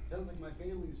 Sounds like my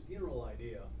family's funeral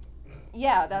idea.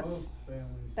 Yeah, Most families.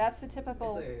 that's the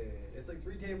typical. It's like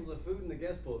 3 tables of food and a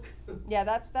guest book. Yeah,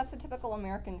 that's a typical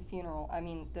American funeral. I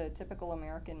mean, the typical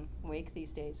American wake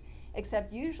these days.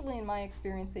 Except usually, in my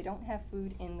experience, they don't have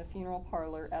food in the funeral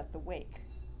parlor at the wake,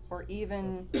 or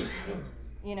even,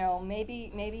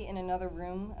 maybe in another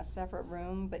room, a separate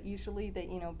room. But usually,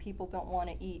 people don't want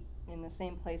to eat in the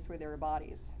same place where there are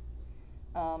bodies.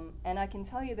 And I can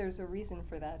tell you there's a reason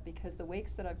for that, because the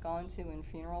wakes that I've gone to in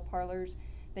funeral parlors,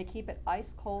 they keep it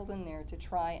ice cold in there to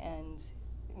try and,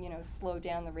 slow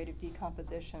down the rate of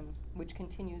decomposition, which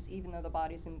continues even though the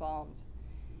body's embalmed.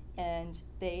 And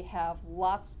they have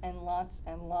lots and lots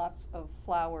and lots of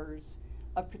flowers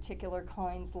of particular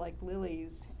kinds, like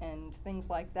lilies and things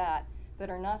like that, that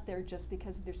are not there just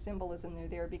because of their symbolism. They're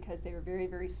there because they are very,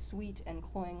 very sweet and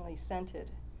cloyingly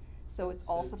scented. So it's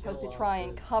all supposed to try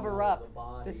and cover up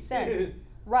the scent.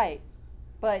 Right.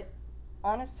 But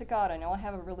honest to God, I know I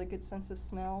have a really good sense of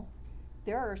smell.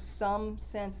 There are some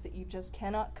scents that you just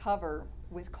cannot cover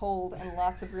with cold and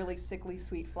lots of really sickly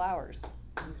sweet flowers.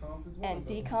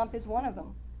 Decomp is one of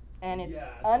them. And it's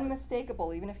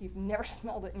unmistakable, even if you've never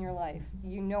smelled it in your life.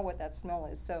 You know what that smell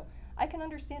is. So I can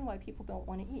understand why people don't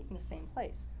want to eat in the same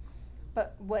place.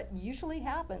 But what usually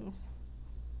happens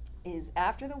is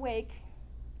after the wake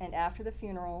and after the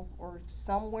funeral, or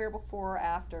somewhere before or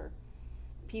after,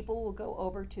 people will go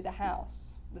over to the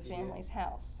house, the family's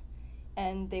house,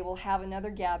 and they will have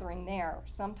another gathering there.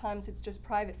 Sometimes it's just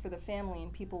private for the family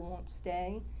and people won't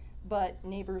stay, but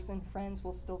neighbors and friends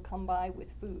will still come by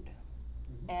with food.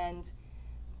 And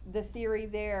the theory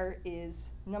there is,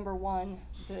 number one,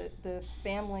 the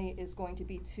family is going to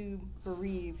be too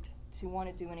bereaved to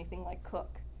want to do anything like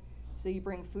cook. So you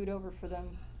bring food over for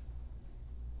them.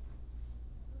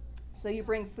 So you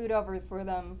bring food over for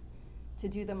them to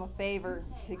do them a favor,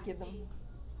 to give them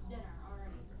dinner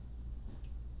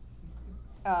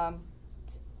already.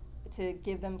 To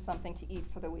give them something to eat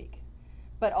for the week.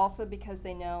 But also because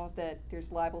they know that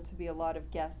there's liable to be a lot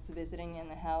of guests visiting in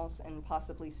the house and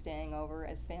possibly staying over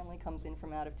as family comes in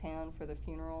from out of town for the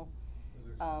funeral.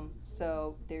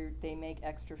 So they make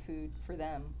extra food for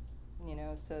them,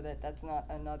 so that's not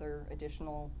another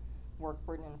additional work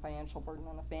burden and financial burden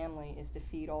on the family, is to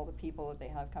feed all the people that they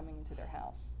have coming into their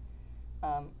house.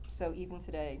 So even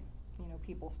today,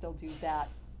 people still do that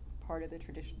part of the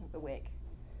tradition of the wake.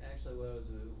 Actually,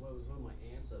 what was one of my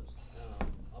aunts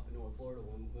up in North Florida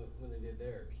when they did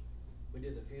theirs. We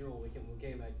did the funeral. We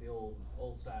came back to the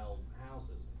old style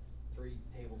houses. 3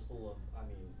 tables full of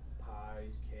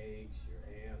pies, cakes, your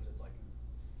hams. It's like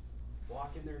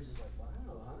walk in there, it's just like, wow,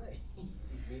 hi. You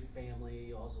see big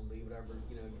family. Also leave whatever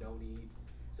you don't eat,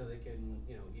 so they can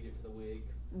eat it for the week.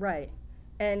 Right,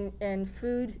 and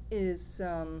food is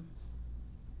a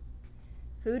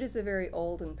very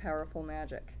old and powerful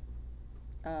magic.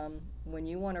 When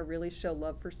you want to really show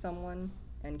love for someone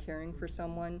and caring for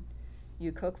someone,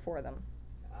 you cook for them.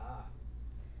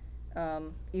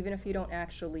 Even if you don't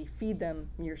actually feed them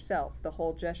yourself, the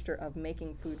whole gesture of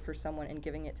making food for someone and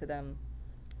giving it to them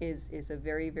is a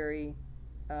very, very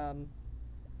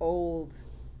old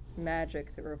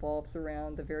magic that revolves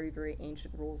around the very, very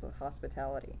ancient rules of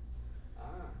hospitality.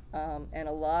 And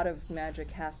a lot of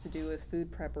magic has to do with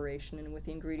food preparation and with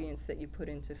the ingredients that you put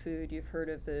into food. You've heard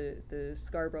of the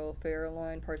Scarborough Fare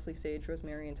line, parsley, sage,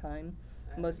 rosemary, and thyme.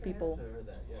 Most people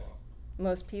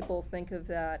think of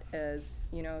that as,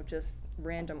 just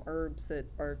random herbs that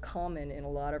are common in a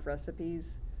lot of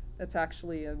recipes. That's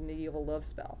actually a medieval love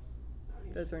spell.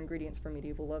 Those are ingredients for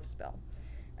medieval love spell.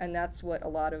 And that's what a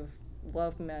lot of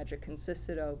love magic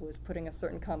consisted of, was putting a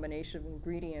certain combination of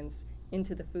ingredients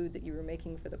into the food that you were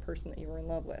making for the person that you were in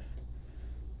love with.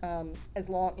 And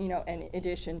in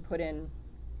addition, put in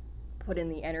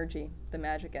the energy, the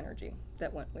magic energy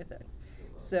that went with it.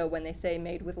 So when they say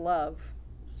made with love,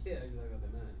 yeah, exactly what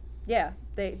they meant. Yeah,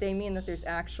 they mean that there's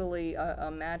actually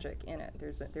a magic in it.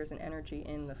 There's an energy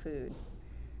in the food.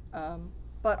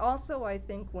 But also, I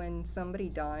think when somebody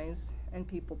dies and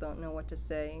people don't know what to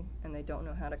say and they don't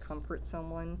know how to comfort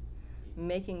someone,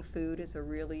 making food is a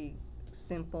really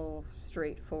simple,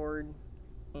 straightforward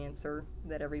answer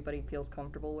that everybody feels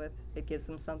comfortable with. It gives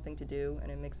them something to do,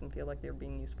 and it makes them feel like they're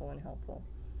being useful and helpful.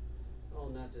 Well,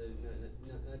 not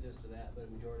just to that, but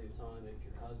a majority of the time, if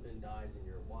your husband dies and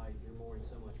your wife, you're mourning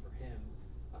so much for him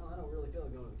I don't really feel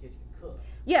like going to the kitchen to cook.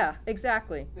 Yeah,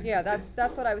 exactly. Yeah,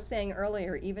 that's what I was saying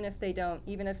earlier. Even if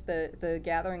the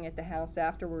gathering at the house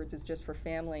afterwards is just for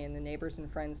family and the neighbors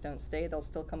and friends don't stay, they'll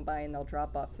still come by and they'll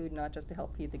drop off food, not just to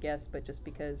help feed the guests, but just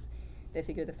because they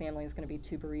figure the family is going to be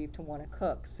too bereaved to want to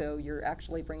cook. So you're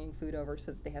actually bringing food over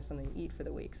so that they have something to eat for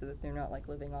the week, so that they're not like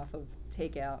living off of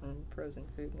takeout and frozen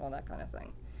food and all that kind of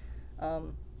thing.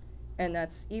 And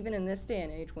that's even in this day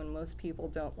and age when most people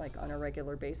don't, like, on a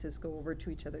regular basis go over to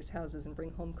each other's houses and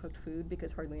bring home cooked food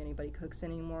because hardly anybody cooks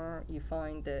anymore. You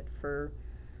find that for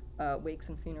wakes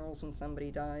and funerals, when somebody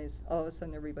dies, all of a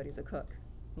sudden everybody's a cook,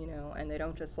 you know, and they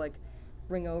don't just like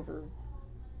bring over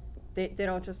they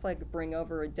don't just like bring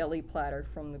over a deli platter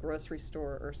from the grocery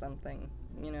store or something,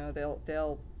 you know.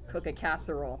 They'll cook a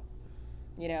casserole,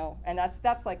 you know, and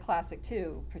that's like classic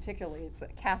too. Particularly, it's a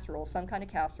casserole, some kind of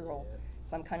casserole,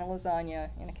 some kind of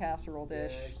lasagna in a casserole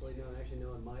dish, Actually,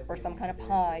 no. In my or some kind of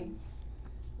tradition, pie.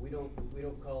 We don't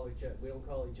call each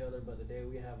other, but the day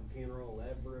we have a funeral,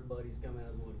 everybody's coming out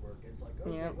of the woodwork. It's like,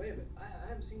 okay, Yep. wait a minute, I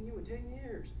haven't seen you in 10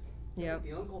 years. Yeah. Like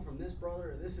the uncle from this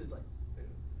brother, this is like.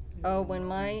 Oh, when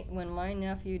my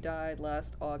nephew died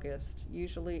last August,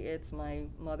 usually it's my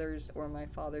mother's or my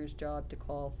father's job to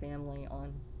call family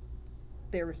on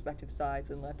their respective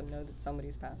sides and let them know that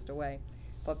somebody's passed away.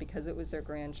 But because it was their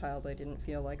grandchild, I didn't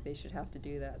feel like they should have to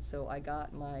do that. So I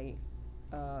got my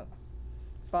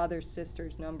father's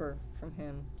sister's number from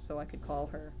him so I could call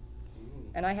her.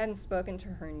 And I hadn't spoken to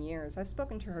her in years. I've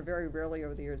spoken to her very rarely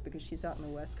over the years because she's out in the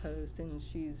West Coast and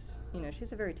she's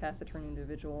a very taciturn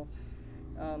individual.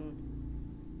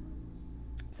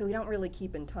 So we don't really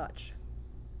keep in touch.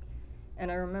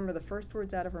 And I remember the first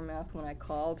words out of her mouth when I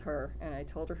called her and I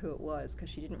told her who it was, because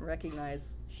she didn't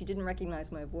recognize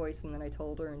my voice, and then I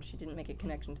told her and she didn't make a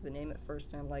connection to the name at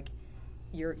first, and I'm like,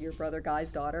 your brother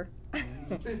Guy's daughter?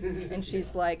 And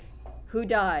she's like, who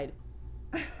died?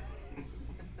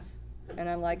 And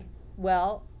I'm like,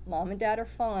 well, Mom and Dad are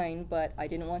fine, but I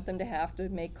didn't want them to have to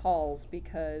make calls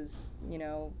because, you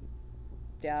know,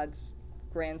 Dad's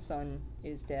grandson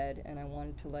is dead, and I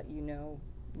wanted to let you know.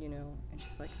 And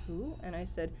she's like, who? And I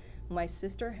said, my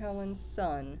sister Helen's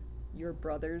son, your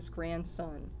brother's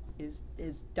grandson, is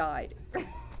died.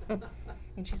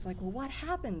 And she's like, well, what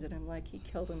happened? And I'm like, he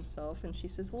killed himself. And she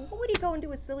says, well, what would he go and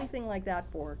do a silly thing like that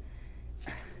for?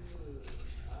 I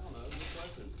don't know.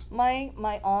 Just listen.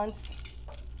 My aunt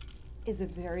is a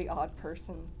very odd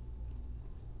person.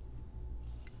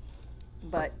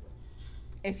 But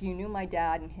if you knew my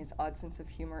dad and his odd sense of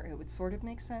humor, it would sort of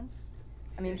make sense.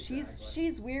 I mean,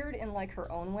 she's weird in like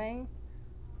her own way,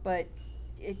 but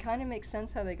it kind of makes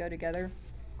sense how they go together.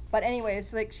 But anyway,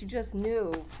 it's like she just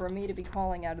knew for me to be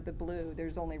calling out of the blue,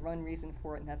 there's only one reason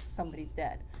for it, and that's somebody's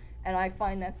dead. And I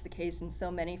find that's the case in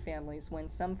so many families. When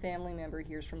some family member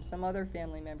hears from some other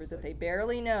family member that they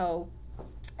barely know,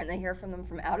 and they hear from them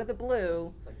from out of the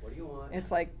blue, It's like, what do you want?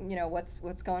 it's like, you know, what's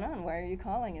going on? Why are you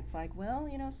calling? It's like, well,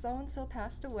 you know, so-and-so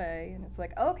passed away. And it's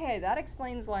like, okay, that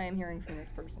explains why I'm hearing from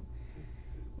this person.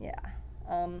 Yeah.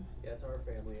 Yeah, it's our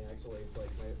family, actually. It's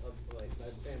like my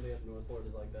family up in North Florida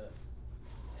is like that.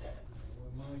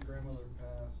 When my grandmother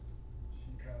passed,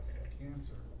 she passed of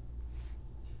cancer.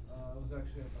 I was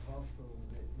actually at the hospital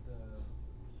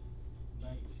the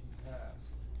night she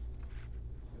passed,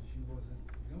 but she wasn't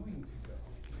going to go.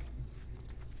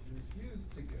 She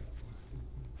refused to go.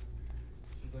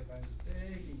 She's like, I'm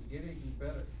staying and getting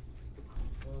better.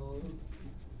 Well,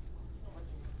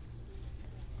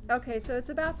 Okay, so it's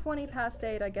about 20 past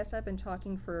 8. I guess I've been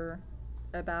talking for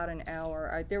about an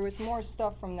hour. There was more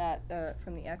stuff from that,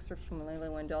 from the excerpts from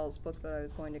Layla Wendell's book that I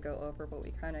was going to go over, but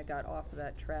we kind of got off of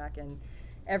that track. And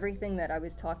everything that I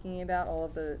was talking about, all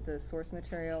of the source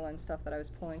material and stuff that I was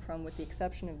pulling from, with the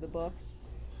exception of the books,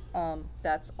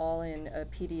 that's all in a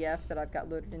PDF that I've got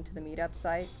loaded into the meetup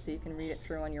site, so you can read it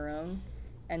through on your own.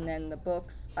 And then the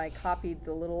books, I copied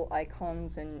the little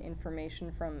icons and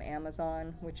information from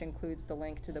Amazon, which includes the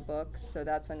link to the book. So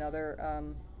that's another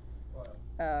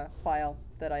file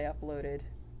that I uploaded.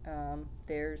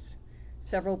 There's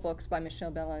several books by Michelle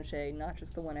Belanger, not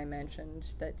just the one I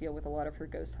mentioned, that deal with a lot of her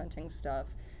ghost hunting stuff.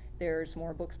 There's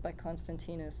more books by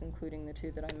Constantinus, including the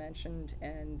two that I mentioned,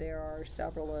 and there are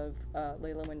several of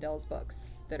Layla Wendell's books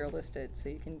that are listed, so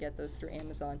you can get those through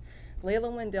Amazon.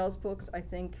 Layla Wendell's books, I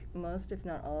think most, if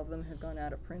not all of them, have gone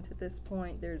out of print at this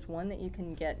point. There's one that you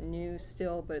can get new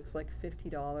still, but it's like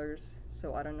 $50,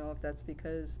 so I don't know if that's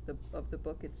because of the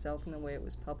book itself and the way it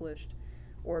was published,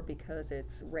 or because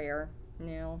it's rare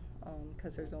now,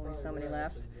 because there's only so many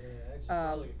left. Actually,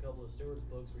 probably a couple of Stewart's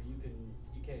books where you can't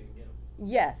even get them.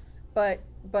 Yes, but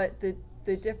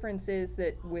the difference is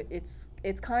that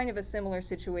it's kind of a similar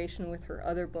situation with her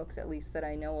other books, at least that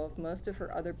I know of. Most of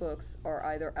her other books are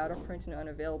either out of print and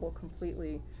unavailable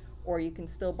completely, or you can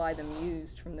still buy them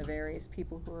used from the various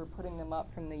people who are putting them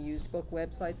up from the used book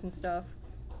websites and stuff.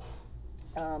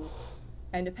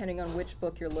 And depending on which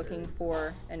book you're looking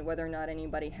for and whether or not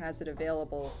anybody has it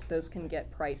available, those can get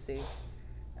pricey.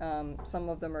 Some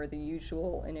of them are the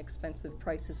usual inexpensive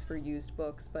prices for used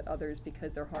books, but others,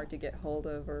 because they're hard to get hold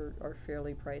of, are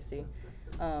fairly pricey.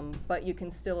 But you can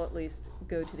still at least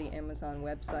go to the Amazon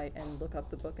website and look up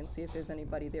the book and see if there's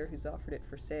anybody there who's offered it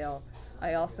for sale.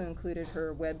 I also included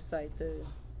her website, the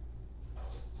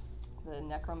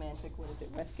Necromantic, what is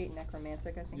it, Westgate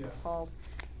Necromantic, I think it's called,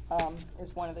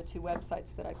 is one of the 2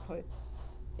 websites that I put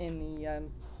in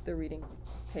the reading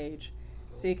page.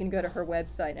 So you can go to her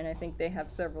website, and I think they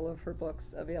have several of her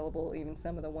books available, even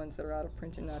some of the ones that are out of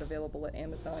print and not available at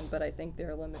Amazon, but I think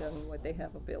they're limited on what they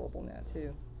have available now,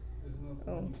 too. Isn't that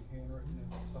the one handwritten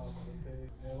at the top of the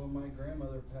page? Yeah, when my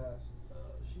grandmother passed,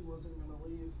 she wasn't going to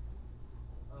leave.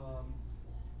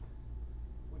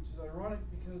 Which is ironic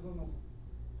because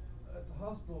at the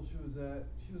hospital she was at,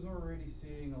 she was already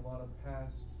seeing a lot of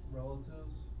past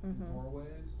relatives in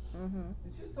doorways. And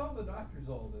she was telling the doctors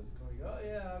all this, going, oh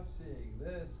yeah, I'm seeing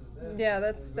this and this. Yeah,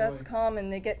 that's common.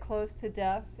 They get close to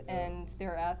death and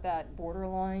they're at that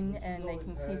borderline and they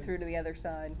can see through to the other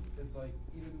side. It's like,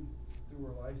 even through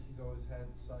her life, she's always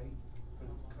had sight, but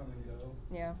it's come and go.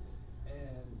 Yeah.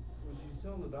 And when she's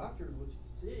telling the doctors what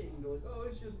she's seeing, they're like, oh,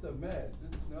 it's just the meds,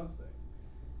 it's nothing.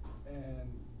 And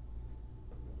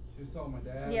she was telling my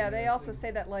dad. Yeah, they also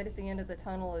say that light at the end of the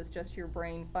tunnel is just your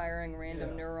brain firing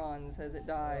random neurons as it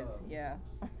dies. Yeah.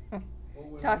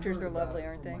 Well, doctors are lovely,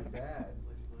 aren't they? My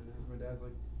dad's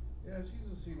like, yeah, she's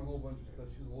just seen a whole bunch of stuff.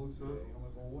 She's hallucinating. I'm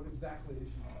like, well, what exactly is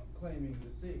she claiming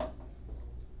to see?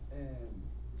 And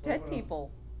so dead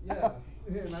people. Yeah.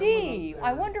 Gee,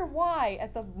 I wonder why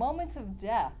at the moment of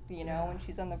death, you know, when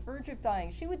she's on the verge of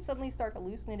dying, she would suddenly start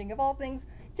hallucinating, of all things,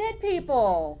 dead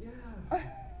people. Yeah.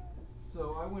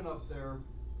 So I went up there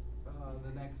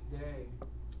the next day,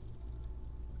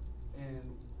 and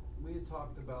we had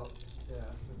talked about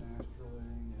death and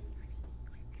astraling and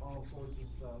all sorts of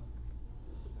stuff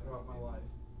throughout my life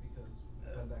because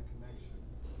I had that connection.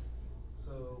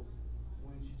 So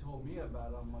when she told me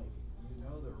about it, I'm like, you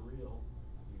know they're real.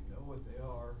 You know what they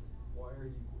are. Why are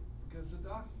you? Because the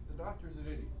doctor's an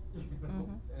idiot. You know?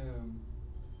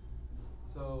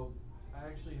 So I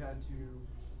actually had to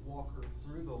walk her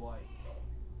through the light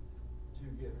to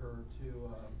get her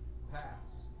to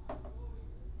pass.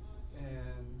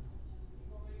 And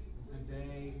the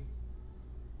day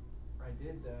I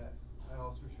did that, I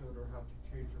also showed her how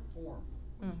to change her form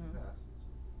when she passes.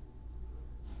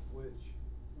 Which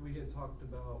we had talked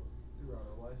about throughout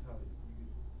our life, how you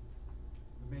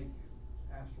could make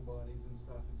astral bodies and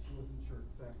stuff, and she wasn't sure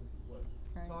exactly what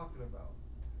I was talking about.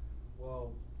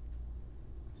 Well,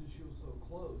 since she was so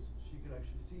close, she could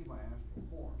actually see my astral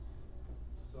form.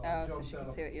 So so she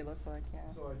could see what you looked like, yeah.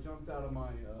 So I jumped out of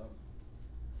my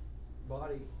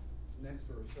body next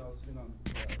to her, so I was sitting on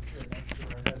the chair next to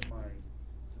her. I had my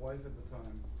wife at the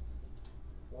time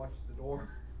watch the door,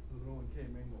 so no one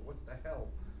came in, but what the hell?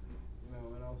 You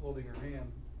know, and I was holding her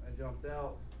hand. I jumped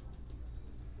out,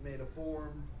 made a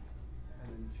form,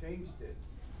 and then changed it.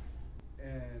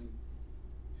 And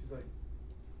she's like,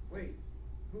 wait,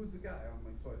 who's the guy? I'm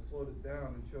like, so I slowed it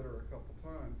down and showed her a couple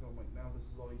times. I'm like, now this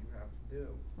is all you have to do.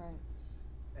 Right.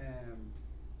 And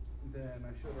then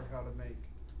I showed her how to make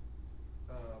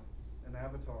an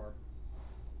avatar,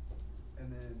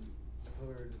 and then I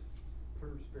told her to just put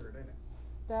her spirit in it.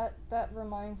 That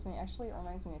reminds me, actually it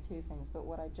reminds me of 2 things, but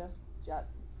what I just got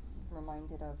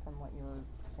reminded of from what you were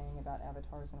saying about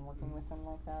avatars and working with them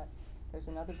like that, there's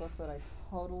another book that I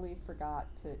totally forgot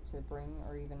to bring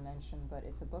or even mention, but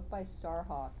it's a book by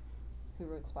Starhawk, who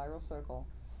wrote Spiral Circle,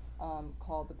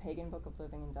 called The Pagan Book of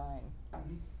Living and Dying.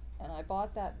 And I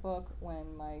bought that book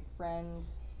when my friend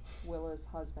Willa's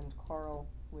husband, Carl,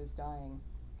 was dying,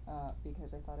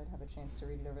 because I thought I'd have a chance to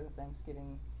read it over the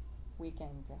Thanksgiving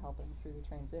weekend to help him through the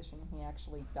transition. He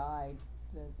actually died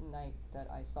the night that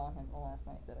I saw him, the last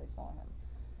night that I saw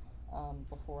him,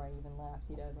 before I even left.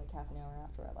 He died like half an hour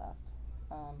after I left.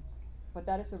 But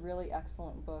that is a really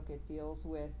excellent book. It deals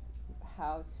with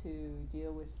how to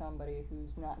deal with somebody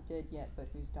who's not dead yet but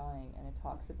who's dying, and it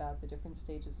talks about the different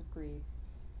stages of grief,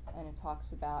 and it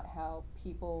talks about how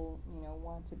people, you know,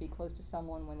 want to be close to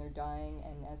someone when they're dying,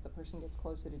 and as the person gets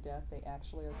closer to death, they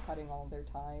actually are cutting all their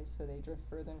ties, so they drift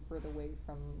further and further away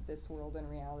from this world and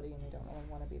reality, and they don't really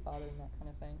want to be bothered and that kind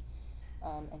of thing.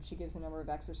 And she gives a number of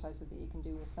exercises that you can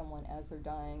do with someone as they're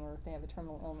dying, or if they have a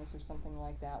terminal illness or something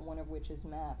like that, one of which is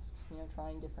masks,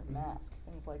 trying different masks,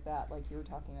 things like that, like you were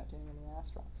talking about doing in the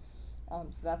astral.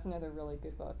 So that's another really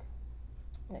good book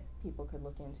that people could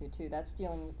look into, too. That's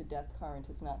dealing with the death current.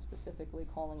 It's not specifically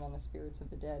calling on the spirits of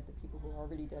the dead, the people who are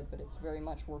already dead, but it's very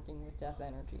much working with death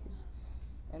energies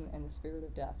and the spirit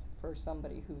of death for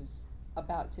somebody who's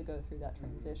about to go through that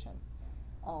transition.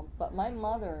 But my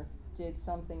mother did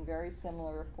something very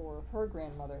similar for her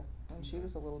grandmother when she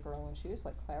was a little girl, when she was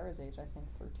like Clara's age, I think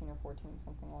 13 or 14,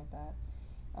 something like that.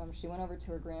 She went over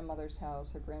to her grandmother's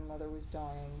house. Her grandmother was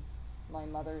dying. My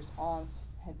mother's aunt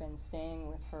had been staying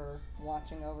with her,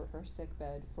 watching over her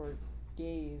sickbed for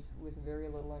days with very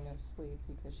little or no sleep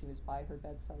because she was by her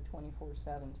bedside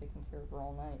 24/7, taking care of her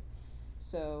all night.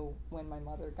 So when my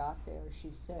mother got there,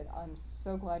 she said, "I'm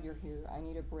so glad you're here. I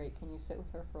need a break. Can you sit with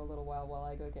her for a little while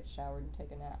I go get showered and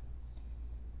take a nap?"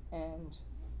 And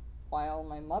while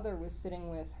my mother was sitting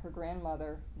with her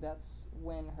grandmother, that's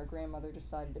when her grandmother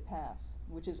decided to pass,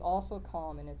 which is also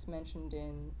calm, and it's mentioned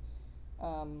in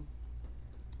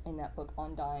that book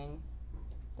On Dying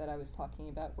that I was talking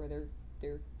about, where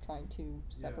they're trying to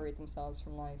separate themselves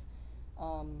from life,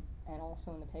 and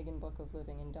also in the pagan book of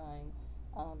Living and Dying.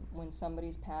 When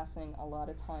somebody's passing, a lot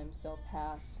of times they'll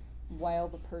pass while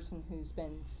the person who's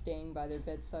been staying by their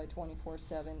bedside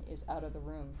 24/7 is out of the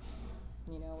room.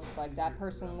 It's like that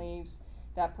person leaves,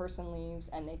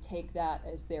 and they take that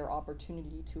as their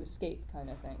opportunity to escape, kind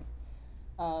of thing.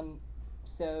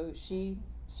 So she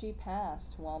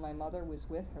passed while my mother was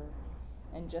with her,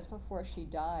 and just before she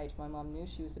died, my mom knew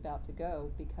she was about to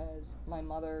go because my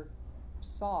mother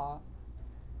saw,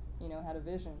 had a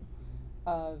vision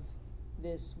of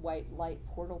this white light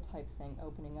portal type thing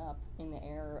opening up in the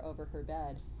air over her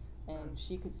bed, and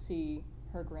she could see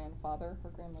her grandfather, her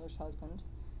grandmother's husband,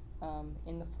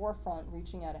 in the forefront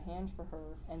reaching out a hand for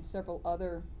her, and several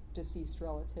other deceased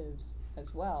relatives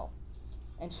as well.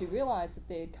 And she realized that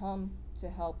they had come to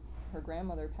help her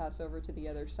grandmother pass over to the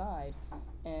other side,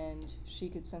 and she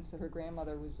could sense that her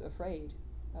grandmother was afraid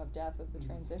of death, of the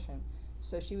transition.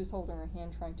 So she was holding her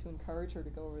hand, trying to encourage her to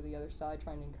go over the other side,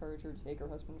 trying to encourage her to take her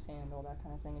husband's hand, all that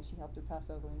kind of thing, and she helped her pass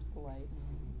over into the light,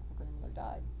 and her grandmother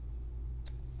died.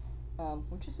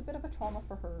 Which is a bit of a trauma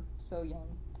for her, so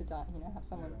young, to die, have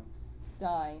someone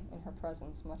die in her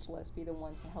presence, much less be the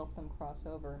one to help them cross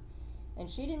over. And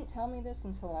she didn't tell me this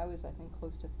until I was, I think,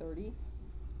 close to 30,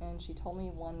 and she told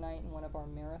me one night in one of our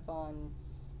marathon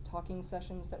talking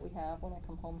sessions that we have when I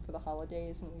come home for the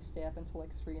holidays, and we stay up until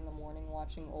like 3 in the morning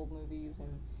watching old movies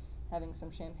and having some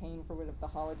champagne for whatever the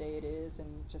holiday it is,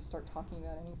 and just start talking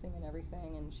about anything and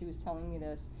everything. And she was telling me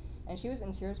this, and she was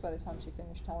in tears by the time she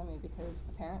finished telling me, because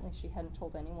apparently she hadn't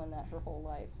told anyone that her whole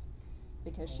life,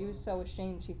 because she was so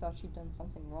ashamed. She thought she'd done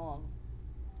something wrong.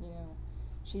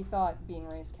 She thought, being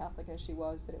raised Catholic as she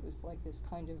was, that it was like this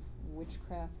kind of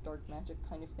witchcraft, dark magic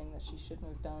kind of thing that she shouldn't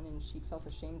have done, and she felt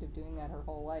ashamed of doing that her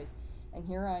whole life. And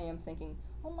here I am thinking,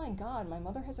 oh my God, my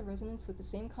mother has a resonance with the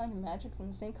same kind of magics and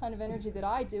the same kind of energy that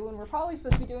I do, and we're probably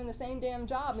supposed to be doing the same damn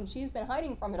job, and she's been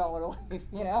hiding from it all her life, Pretty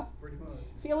much.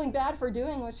 Feeling bad for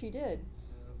doing what she did.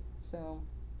 So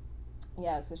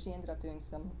she ended up doing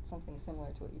something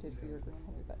similar to what you did for your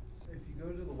grandmother. But if you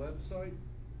go to the website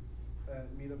at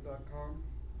meetup.com,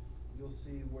 you'll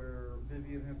see where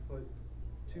Vivienne had put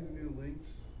 2 new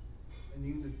links, and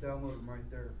you can just download them right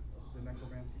there. The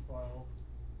Necromancy file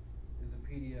is a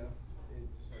PDF.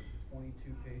 It's like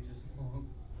 22 pages long.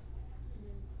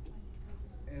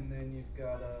 And then you've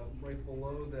got right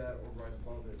below that, or right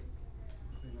above it,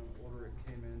 depending on the order it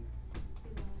came in,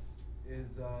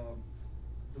 is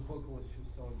the book list she was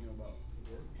telling you about.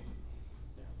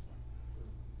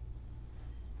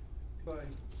 Bye.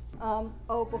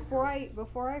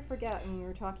 Before I forget, and you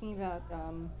were talking about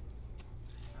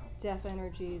death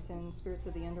energies and spirits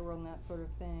of the underworld and that sort of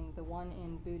thing, the one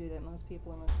in voodoo that most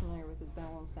people are most familiar with is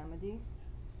Belle Samedi,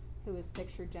 who is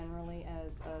pictured generally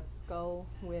as a skull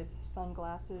with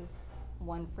sunglasses,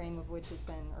 one eye of which has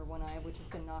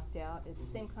been knocked out. It's the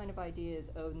same kind of idea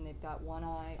as Odin. They've got one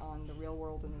eye on the real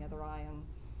world and the other eye on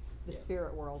the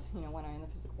spirit world, one eye on the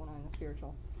physical, one eye on the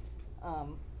spiritual.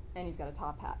 And he's got a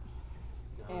top hat.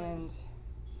 Nice. And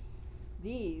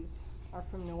these are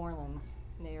from New Orleans.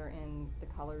 They are in the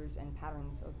colors and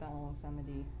patterns of Belle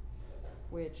Samedi,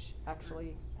 which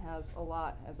actually has a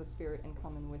lot as a spirit in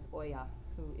common with Oya,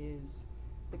 who is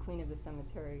the queen of the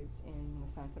cemeteries in the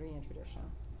Santeria tradition.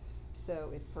 So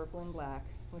it's purple and black,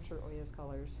 which are Oya's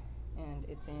colors, and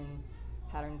it's in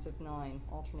patterns of 9,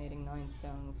 alternating 9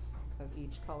 stones of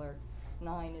each color.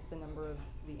 9 is the number of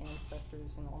the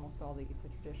ancestors in almost all the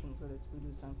Ifa traditions, whether it's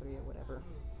Voodoo, Santeria, whatever.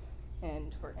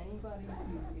 And for anybody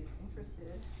who is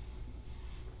interested,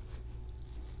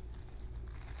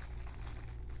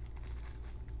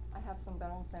 I have some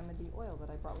Baron Samedi oil that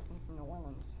I brought with me from New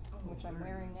Orleans, which I'm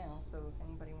wearing now, so if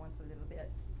anybody wants a little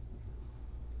bit.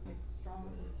 It's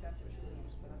strong, it's got patchouli in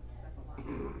it, so that's a lot.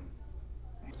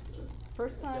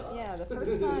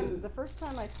 The first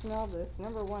time I smelled this,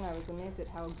 number one, I was amazed at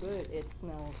how good it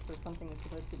smells for something that's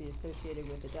supposed to be associated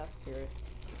with a death spirit.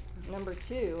 Number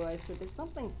two, I said, there's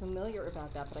something familiar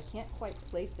about that, but I can't quite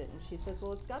place it. And she says,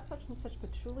 well, it's got such and such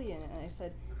patchouli in it. And I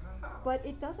said, but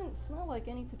it doesn't smell like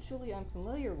any patchouli I'm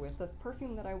familiar with. The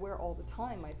perfume that I wear all the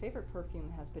time, my favorite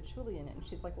perfume, has patchouli in it. And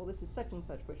she's like, well, this is such and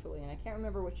such patchouli. And I can't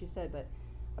remember what she said, but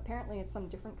apparently it's some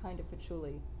different kind of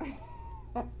patchouli.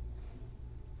 Hell,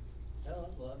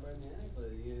 that's a lot better than the Axe.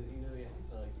 You know the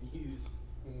Axe I like to use.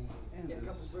 And Get a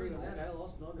couple sprays of that, I'll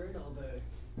smell great all day.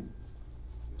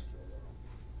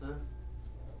 Huh?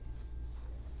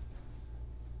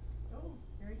 Oh,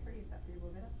 very pretty. Is that for your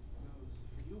Boveda? No, this is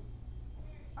for you.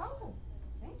 Oh,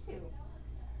 thank you.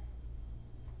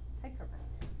 Hi, Cover.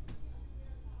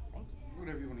 Thank you.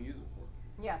 Whatever you want to use it for.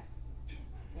 Yes.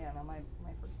 Yeah, no, my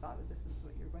first thought was this is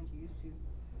what you're going to use to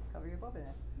cover your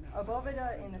Boveda. A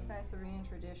Boveda in the Santorian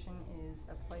tradition is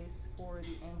a place for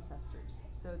the ancestors.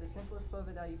 So the simplest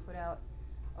Boveda, you put out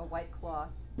a white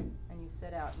cloth and you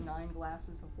set out 9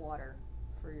 glasses of water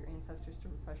for your ancestors to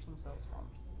refresh themselves from.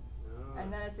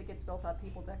 And then as it gets built up,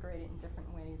 people decorate it in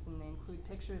different ways, and they include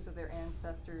pictures of their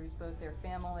ancestors, both their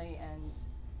family and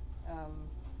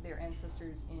their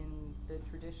ancestors in the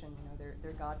tradition, you know,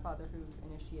 their godfather who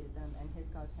initiated them, and his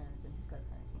godparents, and so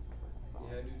forth and so on.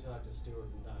 Yeah, I do talk to Stuart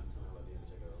from time to time about the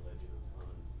particular religion of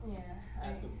fun. Yeah.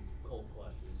 Ask him cold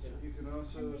questions, you know. You can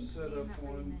also set up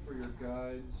one for your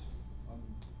guides on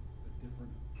a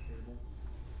different table,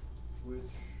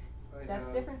 which That's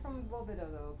different from Boveda,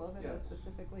 though. Boveda is Yes.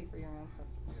 specifically for your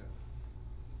ancestors. Yeah.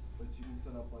 But you can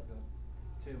set up like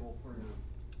a table for your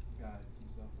guides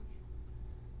and stuff, which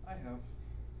I have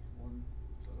one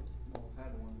set up. Well,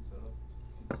 had one set up.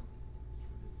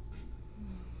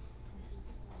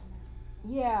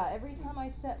 Yeah, every time I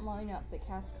set mine up, the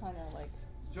cats kind of like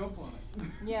jump on it.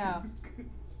 Yeah.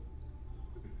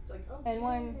 It's like, okay, And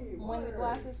when the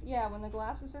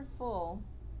glasses are full,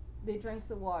 they drink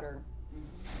the water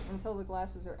until the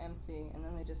glasses are empty, and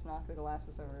then they just knock the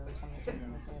glasses over every time they drink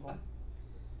from the table.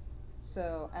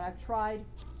 So, and I've tried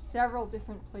several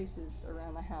different places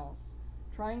around the house,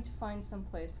 trying to find some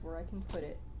place where I can put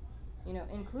it, you know,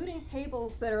 including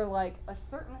tables that are like a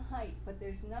certain height, but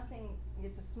there's nothing,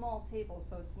 it's a small table,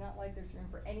 so it's not like there's room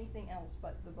for anything else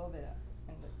but the Boveda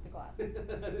and the glasses.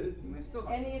 And they still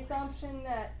And the assumption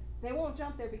that they won't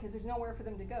jump there because there's nowhere for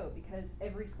them to go, because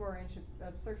every square inch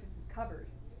of surface is covered.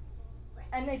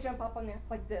 And they jump up on there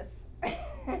like this,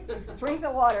 drink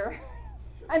the water,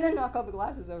 and then knock all the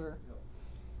glasses over.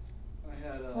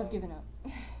 So I've given up.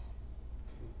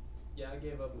 Yeah, I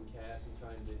gave up on cast and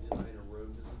trying to design a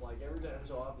room. It's like every time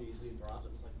so often you see them drop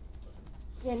it, it's like.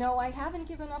 Yeah, no, I haven't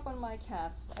given up on my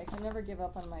cats. I can never give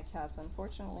up on my cats.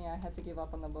 Unfortunately, I had to give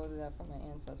up on the Boveda from my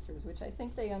ancestors, which I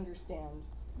think they understand.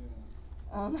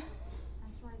 Yeah. That's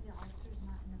why the altar's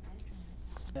not in the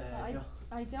bedroom.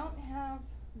 I don't have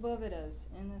Bovedas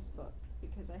in this book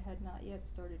because I had not yet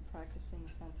started practicing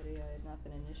Santeria. I had not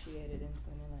been initiated into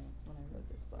it when I wrote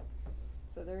this book.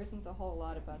 So there isn't a whole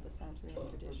lot about the Santerian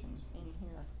tradition in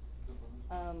here.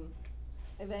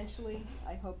 Eventually,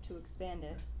 I hope to expand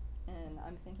it, and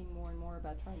I'm thinking more and more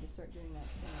about trying to start doing that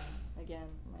soon. Again,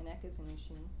 my neck is an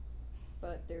issue,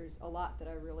 but there's a lot that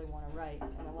I really want to write,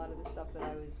 and a lot of the stuff that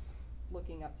I was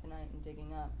looking up tonight and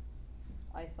digging up,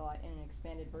 I thought in an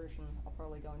expanded version I'll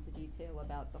probably go into detail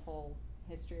about the whole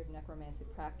history of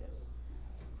necromantic practice.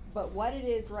 But what it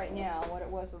is right now, what it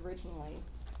was originally,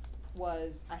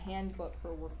 was a handbook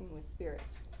for working with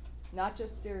spirits. Not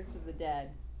just spirits of the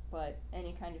dead, but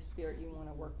any kind of spirit you want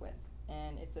to work with.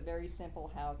 And it's a very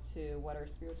simple how-to, what are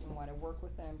spirits and why to work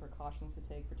with them, precautions to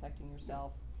take, protecting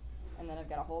yourself. And then I've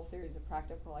got a whole series of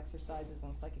practical exercises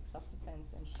on psychic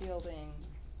self-defense and shielding,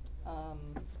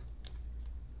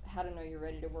 how to know you're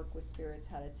ready to work with spirits,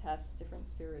 how to test different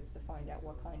spirits to find out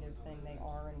what kind of thing they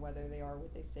are and whether they are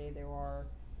what they say they are,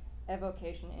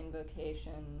 evocation,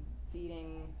 invocation,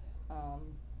 feeding,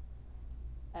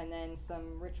 and then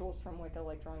some rituals from Wicca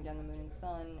like drawing down the moon and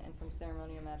sun, and from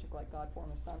ceremonial magic like God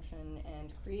form assumption,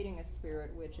 and creating a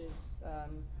spirit, which is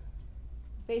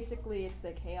basically it's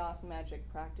the chaos magic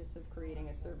practice of creating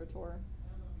a servitor.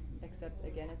 Except,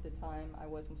 again, at the time, I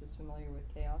wasn't as familiar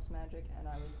with chaos magic, and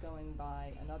I was going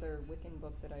by another Wiccan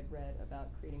book that I'd read about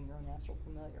creating your own astral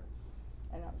familiar.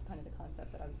 And that was kind of the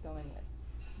concept that I was going with.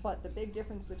 But the big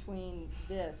difference between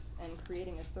this and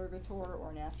creating a servitor or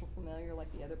an astral familiar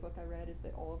like the other book I read is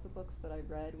that all of the books that I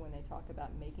read, when they talk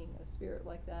about making a spirit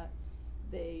like that,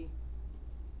 they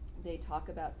talk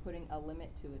about putting a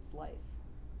limit to its life.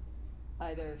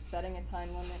 Either setting a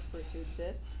time limit for it to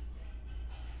exist,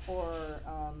 or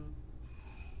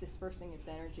dispersing its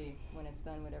energy when it's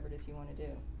done whatever it is you want to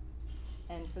do.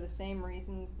 And for the same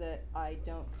reasons that I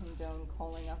don't condone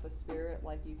calling up a spirit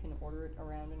like you can order it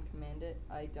around and command it,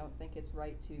 I don't think it's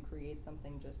right to create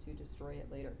something just to destroy it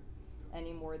later.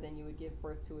 Any more than you would give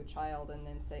birth to a child and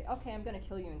then say, okay, I'm going to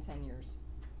kill you in 10 years.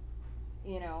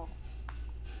 You know.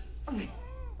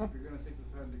 If you're going to take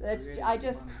the time to That's create it, I you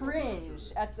just might as well cringe nurture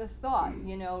it. at the thought,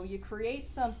 you know, you create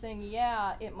something,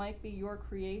 yeah, it might be your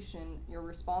creation, you're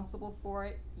responsible for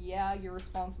it, yeah, you're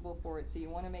responsible for it, so you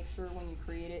want to make sure when you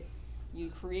create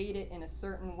it in a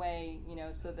certain way, you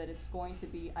know, so that it's going to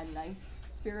be a nice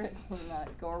spirit and not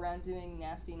go around doing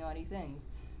nasty, naughty things.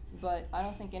 But I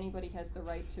don't think anybody has the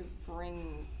right to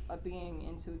bring a being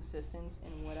into existence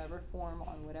in whatever form,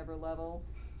 on whatever level,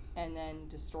 and then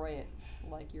destroy it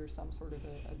like you're some sort of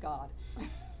a god.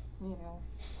 You know?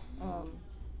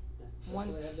 That's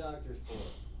Once. what they have doctors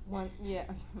for. Yeah.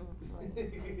 Right.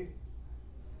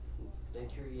 They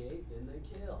create, then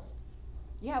they kill.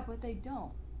 Yeah, but they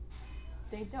don't.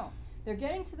 They don't. They're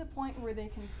getting to the point where they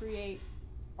can create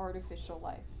artificial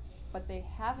life, but they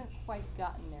haven't quite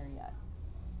gotten there yet.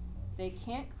 They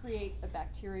can't create a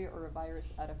bacteria or a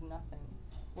virus out of nothing.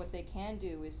 What they can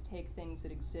do is take things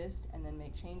that exist and then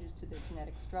make changes to their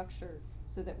genetic structure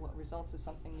so that what results is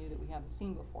something new that we haven't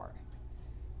seen before.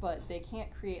 But they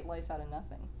can't create life out of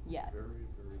nothing yet. Very,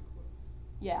 very close.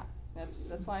 Yeah,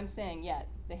 that's why I'm saying yet.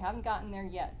 They haven't gotten there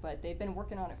yet, but they've been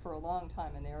working on it for a long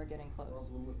time and they are getting The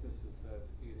close. problem with this is that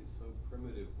it is so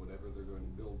primitive, whatever they're going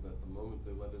to build, that the moment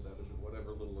they let it out of it,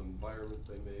 whatever little environment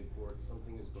they made for it,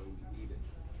 something is going to eat it.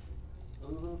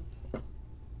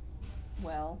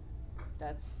 Well,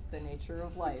 that's the nature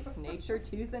of life. Nature,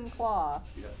 tooth and claw.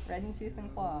 Yes. Red and tooth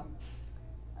and claw.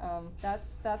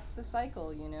 That's the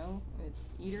cycle, you know.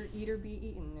 It's eat or be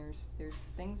eaten.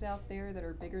 There's things out there that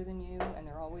are bigger than you, and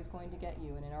they're always going to get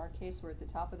you. And in our case, we're at the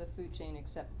top of the food chain,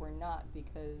 except we're not,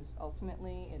 because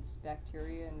ultimately it's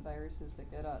bacteria and viruses that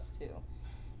get us too.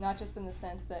 Not just in the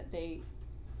sense that they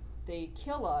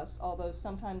kill us, although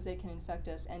sometimes they can infect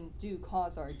us and do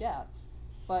cause our deaths,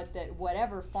 but that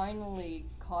whatever finally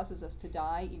causes us to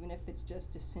die, even if it's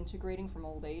just disintegrating from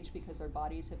old age because our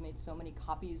bodies have made so many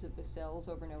copies of the cells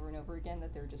over and over and over again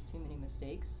that there are just too many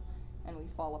mistakes and we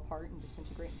fall apart and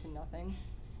disintegrate into nothing,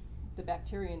 the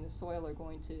bacteria in the soil are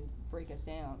going to break us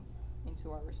down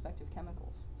into our respective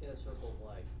chemicals. Yeah, circle of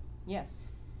life. Yes,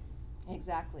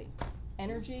 exactly.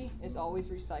 Energy is always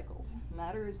recycled.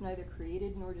 Matter is neither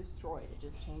created nor destroyed, it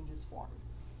just changes form.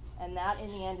 And that, in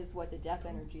the end, is what the death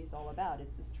energy is all about.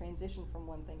 It's this transition from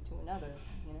one thing to another.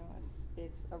 You know,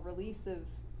 it's a release of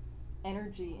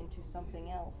energy into something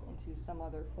else, into some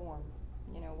other form.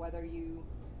 You know, whether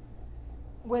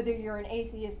you're an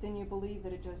atheist and you believe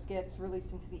that it just gets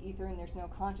released into the ether and there's no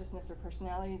consciousness or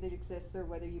personality that exists, or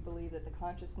whether you believe that the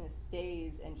consciousness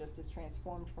stays and just is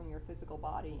transformed from your physical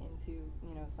body into,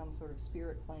 you know, some sort of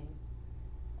spirit plane.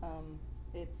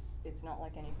 It's not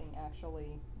like anything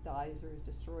actually dies or is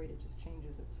destroyed, it just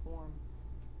changes its form,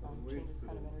 The way changes it's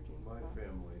kind of been energy. in my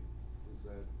family is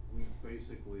that we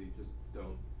basically just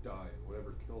don't die.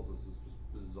 Whatever kills us is just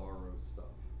bizarro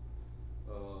stuff.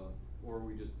 Or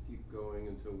we just keep going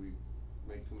until we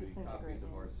make too many copies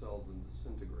of ourselves and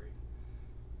disintegrate.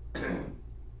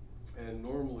 And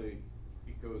normally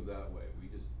it goes that way. We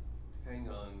just hang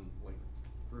on like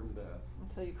grim death.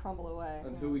 Until you crumble away.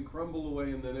 Until we crumble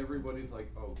away, and then everybody's like,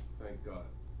 oh, thank God.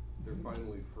 They're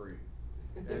finally free.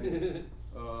 And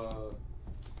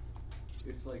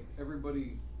it's like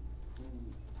everybody who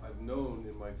I've known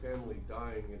in my family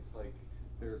dying, it's like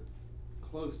they're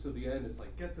close to the end. It's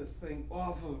like, get this thing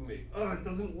off of me. Oh, it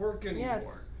doesn't work anymore.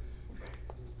 Yes.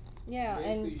 Yeah,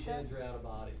 and Basically sheds your out of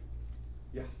body.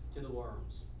 Yeah. To the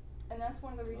worms. And that's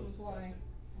one of the reasons why,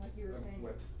 like you were I'm saying.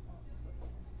 wet.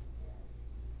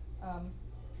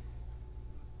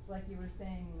 Like you were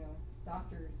saying, you know,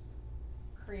 doctors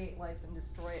create life and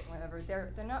destroy it, whatever.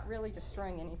 They're not really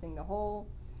destroying anything. The whole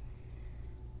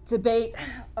debate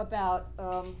about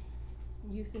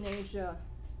euthanasia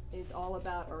is all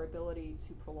about our ability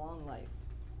to prolong life,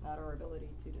 not our ability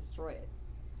to destroy it.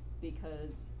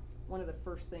 Because one of the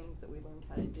first things that we learned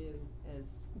how to do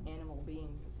as animal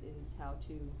beings is how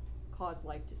to cause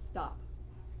life to stop,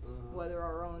 whether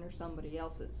our own or somebody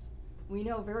else's. We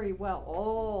know very well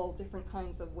all different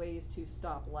kinds of ways to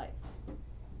stop life.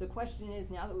 The question is,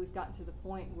 now that we've gotten to the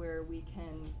point where we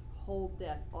can hold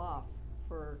death off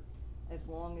for as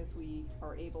long as we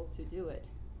are able to do it,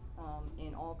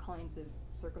 in all kinds of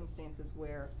circumstances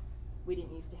where we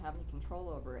didn't used to have any control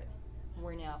over it.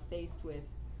 We're now faced with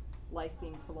life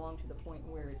being prolonged to the point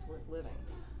where it's worth living.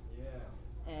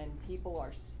 Yeah. And people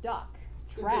are stuck,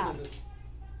 trapped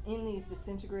in these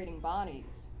disintegrating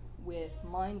bodies with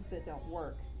minds that don't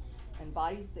work and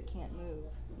bodies that can't move,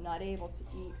 not able to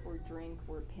eat or drink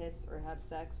or piss or have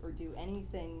sex or do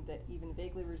anything that even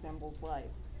vaguely resembles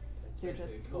life. They're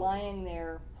just lying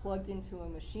there plugged into a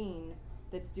machine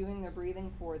that's doing their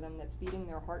breathing for them, that's beating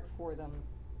their heart for them,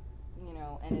 you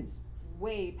know, and it's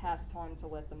way past time to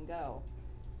let them go.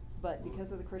 But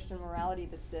because of the Christian morality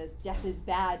that says death is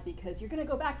bad because you're going to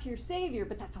go back to your Savior,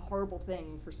 but that's a horrible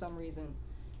thing for some reason.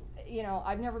 You know,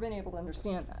 I've never been able to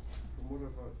understand that. From what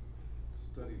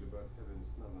I've studied about heaven,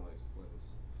 it's not a nice place.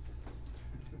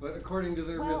 But according to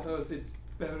their mythos, it's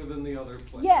better than the other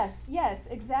place. Yes,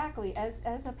 exactly. As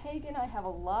a pagan, I have a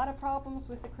lot of problems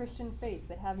with the Christian faith,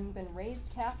 but having been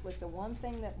raised Catholic, the one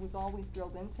thing that was always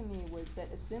drilled into me was that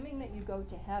assuming that you go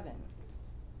to heaven,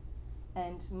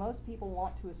 and most people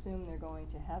want to assume they're going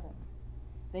to heaven,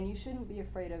 then you shouldn't be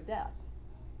afraid of death.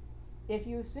 If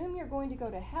you assume you're going to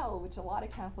go to hell, which a lot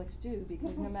of Catholics do,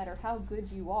 because no matter how good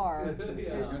you are,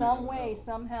 there's some way,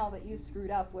 somehow, that you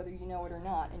screwed up, whether you know it or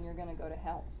not, and you're going to go to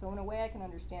hell. So in a way, I can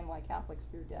understand why Catholics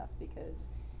fear death, because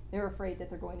they're afraid that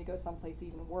they're going to go someplace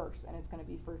even worse, and it's going to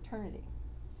be for eternity.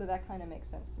 So that kind of makes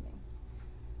sense to me.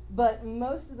 But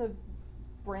most of the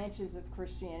branches of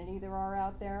Christianity there are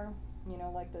out there, you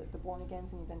know, like the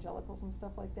born-agains and evangelicals and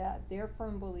stuff like that, their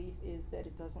firm belief is that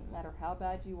it doesn't matter how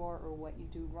bad you are or what you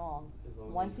do wrong.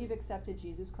 Once you've accepted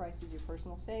Jesus Christ as your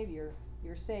personal Savior,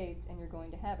 you're saved and you're going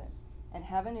to heaven. And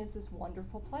heaven is this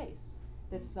wonderful place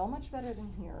that's so much better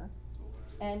than here.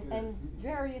 And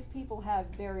various people have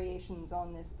variations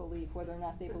on this belief, whether or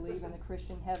not they believe in the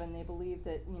Christian heaven. They believe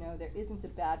that, you know, there isn't a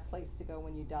bad place to go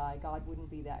when you die. God wouldn't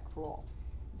be that cruel.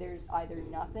 There's either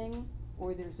nothing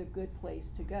or there's a good place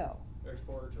to go.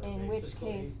 In which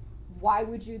case, why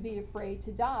would you be afraid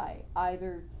to die?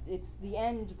 Either it's the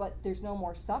end, but there's no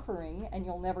more suffering, and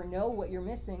you'll never know what you're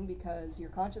missing because your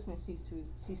consciousness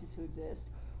ceases to exist,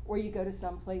 or you go to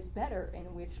someplace better,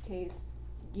 in which case,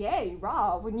 yay,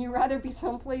 rah, wouldn't you rather be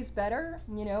someplace better?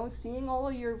 You know, seeing all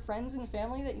of your friends and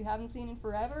family that you haven't seen in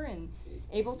forever and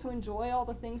able to enjoy all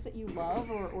the things that you love,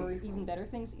 or even better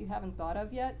things that you haven't thought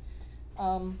of yet.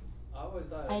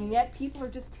 And yet people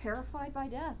are just terrified by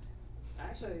death.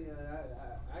 Actually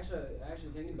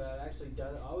thinking about it,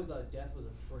 I always thought death was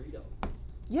a freedom.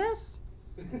 Yes.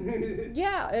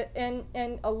 Yeah,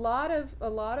 and a lot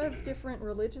of different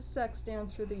religious sects down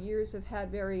through the years have had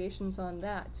variations on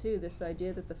that too. This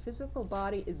idea that the physical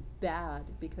body is bad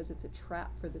because it's a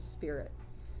trap for the spirit.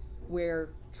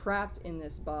 We're trapped in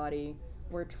this body.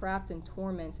 We're trapped and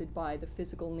tormented by the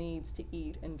physical needs to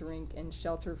eat and drink and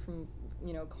shelter from,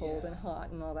 you know, cold and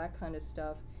hot and all that kind of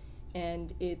stuff.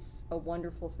 And it's a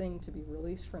wonderful thing to be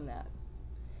released from that.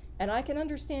 And I can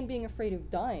understand being afraid of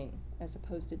dying as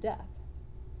opposed to death.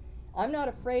 I'm not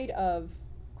afraid of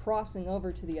crossing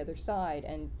over to the other side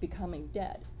and becoming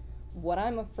dead. What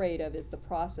I'm afraid of is the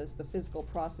process, the physical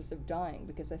process of dying,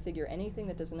 because I figure anything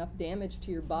that does enough damage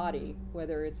to your body,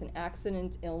 whether it's an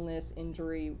accident, illness,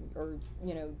 injury, or,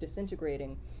 you know,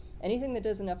 disintegrating, anything that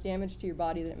does enough damage to your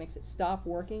body that it makes it stop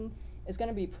working is going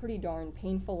to be pretty darn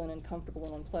painful and uncomfortable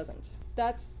and unpleasant.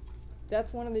 That's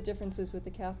one of the differences with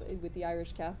the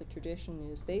Irish Catholic tradition,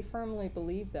 is they firmly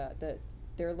believe that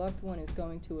their loved one is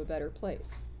going to a better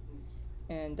place,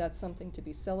 and that's something to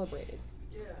be celebrated.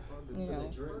 Yeah, so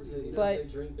they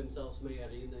drink themselves mad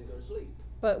and then go to sleep.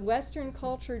 But Western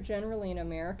culture generally, and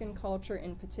American culture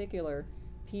in particular,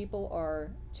 people are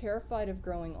terrified of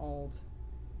growing old,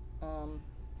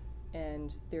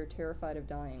 and they're terrified of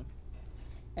dying.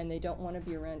 And they don't want to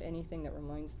be around anything that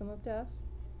reminds them of death.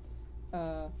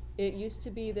 It used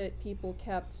to be that people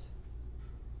kept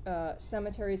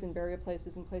cemeteries and burial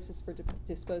places and places for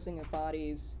disposing of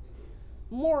bodies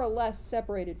more or less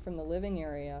separated from the living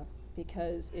area,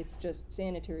 because it's just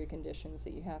sanitary conditions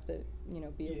that you have to, you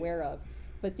know, be aware of.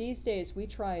 But these days we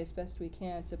try as best we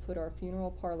can to put our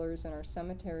funeral parlors and our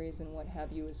cemeteries and what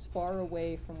have you as far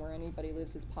away from where anybody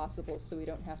lives as possible, so we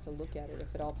don't have to look at it,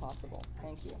 if at all possible.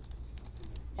 Thank you.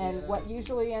 And what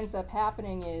usually ends up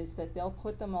happening is that they'll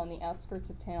put them on the outskirts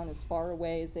of town as far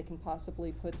away as they can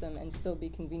possibly put them and still be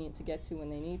convenient to get to when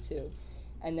they need to.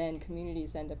 And then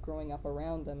communities end up growing up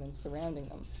around them and surrounding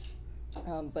them.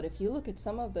 But if you look at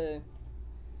some of the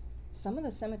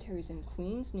cemeteries in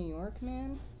Queens, New York,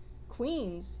 man,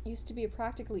 Queens used to be a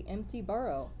practically empty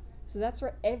borough. So that's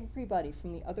where everybody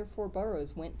from the other 4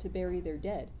 boroughs went to bury their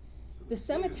dead. The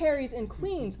cemeteries in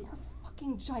Queens are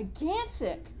fucking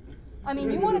gigantic. I mean,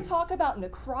 you want to talk about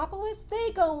necropolis?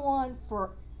 They go on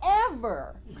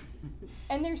forever.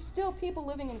 And there's still people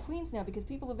living in Queens now because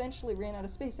people eventually ran out of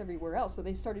space everywhere else, so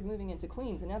they started moving into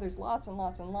Queens, and now there's lots and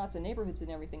lots and lots of neighborhoods and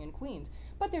everything in Queens.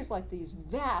 But there's like these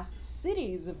vast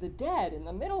cities of the dead in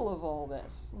the middle of all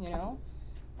this, you know?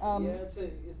 Yeah, it's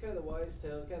kind of the wise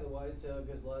tale. It's kind of the wise tale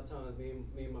because a lot of times me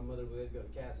and my mother would go to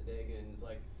Casadega, and it's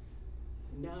like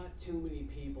not too many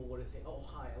people would say, "Oh,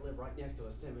 hi, I live right next to a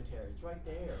cemetery. It's right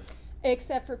there."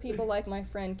 Except for people like my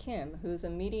friend Kim, who's a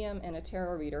medium and a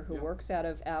tarot reader who works out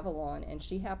of Avalon, and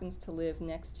she happens to live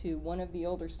next to one of the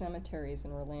older cemeteries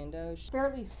in Orlando.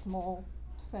 Fairly small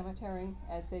cemetery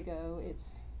as they go.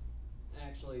 It's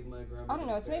actually my grandma. I don't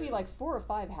know. It's maybe like 4 or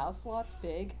 5 house lots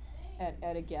big,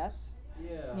 at a guess.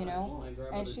 Yeah. You know,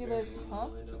 and she lives, huh?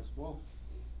 That's small.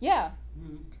 Yeah,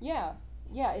 yeah.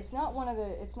 It's not one of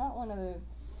the,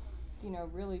 you know,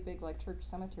 really big like church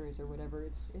cemeteries or whatever.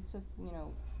 It's a, you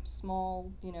know,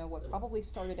 small, you know, what probably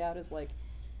started out as like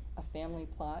a family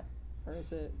plot, or is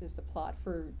the plot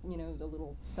for, you know, the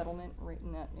little settlement right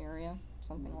in that area,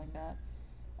 something like that.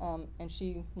 And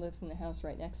she lives in the house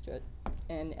right next to it.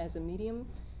 And as a medium,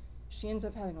 she ends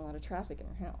up having a lot of traffic in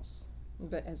her house.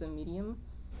 But as a medium,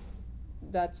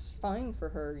 that's fine for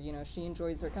her. You know, she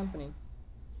enjoys their company.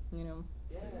 You know.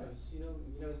 Yeah,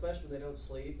 you know, especially when they don't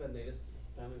sleep and they just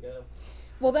come and go.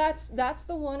 Well, that's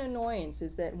the one annoyance,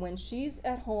 is that when she's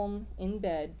at home in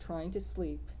bed trying to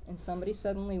sleep and somebody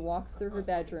suddenly walks through her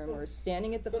bedroom or is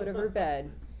standing at the foot of her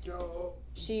bed,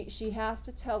 she has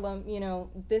to tell them, you know,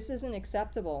 this isn't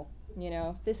acceptable. You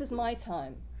know, this is my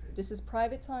time. This is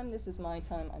private time. This is my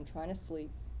time. I'm trying to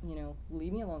sleep. You know,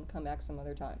 leave me alone. Come back some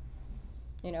other time.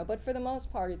 You know, but for the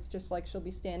most part, it's just like she'll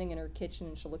be standing in her kitchen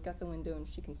and she'll look out the window and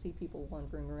she can see people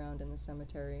wandering around in the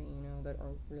cemetery, you know, that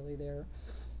aren't really there.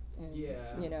 And,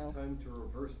 yeah. You know. It's time to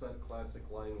reverse that classic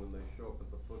line when they show up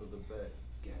at the foot of the bed.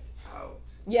 Get out.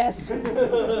 Yes.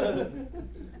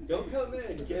 Don't come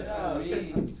in. Get out.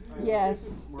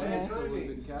 Yes. Where I used to live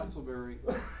in Castleberry,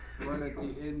 right at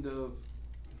the end of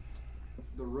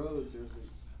the road, there's a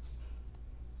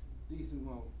decent,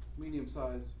 well,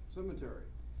 medium-sized cemetery.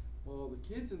 Well,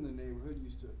 the kids in the neighborhood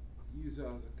used to use that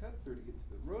as a cut-through to get to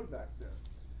the road back there.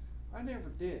 I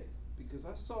never did, because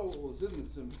I saw what was in the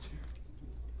cemetery.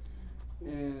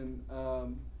 And,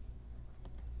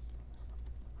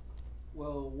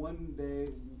 well, one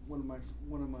day, one of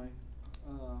my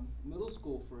middle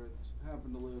school friends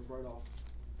happened to live right off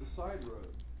the side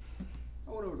road.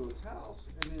 I went over to his house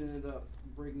and ended up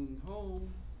bringing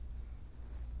home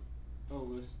a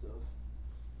list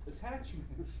of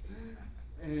attachments.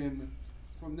 And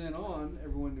from then on,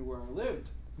 everyone knew where I lived.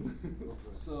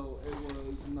 So it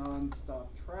was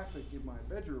non-stop traffic in my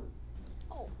bedroom.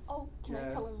 Oh, can I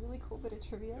tell a really cool bit of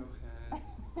trivia? Go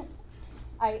ahead.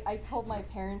 I told my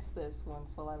parents this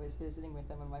once while I was visiting with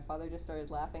them, and my father just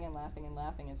started laughing and laughing and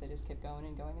laughing as I just kept going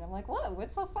and going. And I'm like, "What?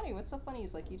 What's so funny? What's so funny?"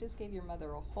 He's like, "You just gave your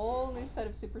mother a whole new set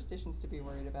of superstitions to be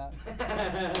worried about."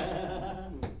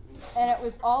 And it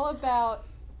was all about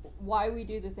why we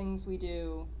do the things we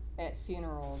do at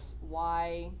funerals.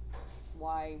 Why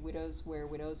widows wear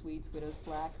widows' weeds, widows'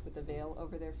 black with a veil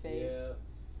over their face.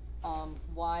 Yeah.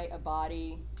 Why a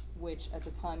body, which at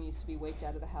the time used to be waked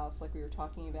out of the house, like we were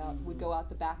talking about, would go out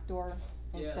the back door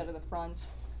instead of the front.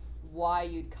 Why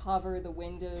you'd cover the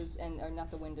windows, or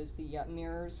not the windows, the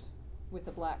mirrors with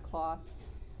a black cloth.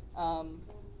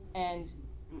 And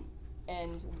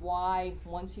why,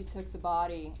 once you took the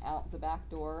body out the back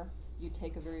door, you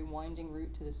take a very winding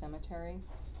route to the cemetery.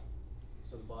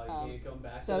 So the body can't come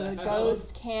back so to the the house.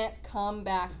 ghost can't come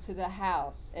back to the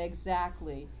house.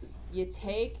 Exactly. You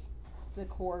take the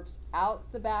corpse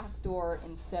out the back door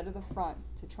instead of the front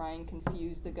to try and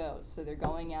confuse the ghost, so they're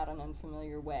going out an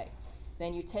unfamiliar way.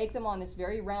 Then you take them on this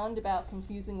very roundabout,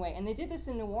 confusing way, and they did this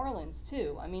in New Orleans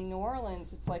too. I mean, New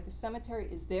Orleans, it's like the cemetery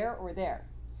is there or there,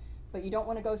 but you don't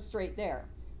want to go straight there.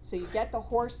 So you get the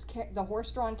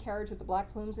horse-drawn carriage with the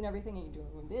black plumes and everything, and you do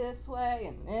it this way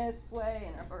and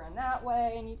over and that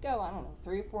way, and you'd go, I don't know,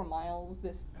 3 or 4 miles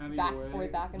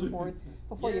back and forth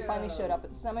before you finally showed up at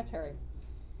the cemetery.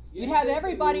 You'd have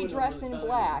everybody dress in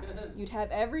black. You'd have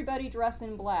everybody dress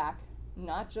in black,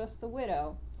 not just the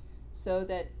widow, so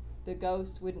that the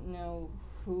ghost wouldn't know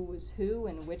who was who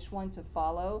and which one to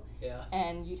follow. Yeah.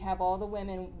 And you'd have all the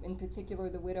women, in particular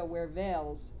the widow, wear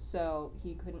veils so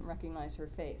he couldn't recognize her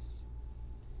face.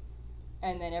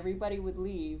 And then everybody would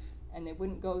leave, and they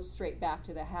wouldn't go straight back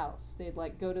to the house. They'd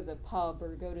like go to the pub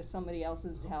or go to somebody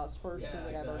else's house first or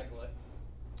whatever. Exactly.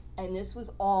 And this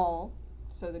was all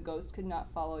so the ghost could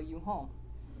not follow you home.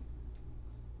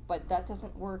 But that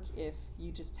doesn't work if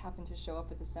you just happen to show up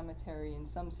at the cemetery and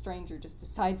some stranger just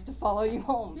decides to follow you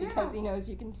home because he knows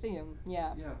you can see him.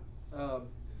 Yeah. Yeah.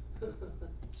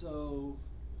 So,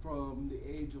 from the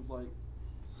age of like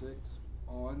 6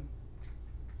 on,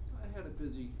 I had a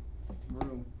busy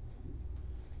room.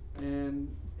 And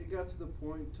it got to the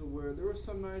point to where there were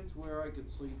some nights where I could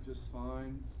sleep just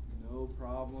fine, no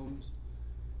problems.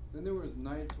 Then there was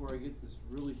nights where I get this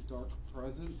really dark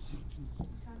presence.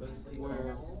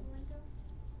 Where,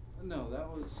 no, that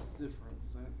was different.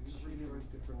 These reading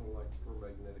like different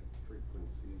electromagnetic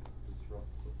frequencies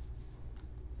disrupt them.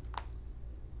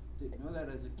 Didn't know that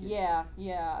as a kid.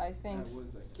 Yeah, I think. I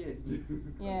was a kid.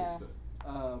 Yeah.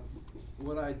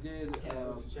 What I did.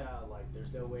 As a child, like,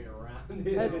 there's no way around it.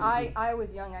 Because I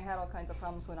was young, I had all kinds of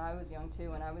problems when I was young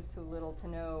too, and I was too little to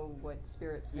know what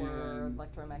spirits were,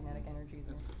 electromagnetic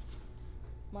energies.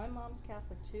 My mom's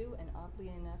Catholic too, and oddly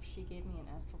enough, she gave me an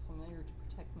astral familiar to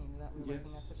protect me without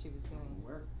realizing that's what she was doing.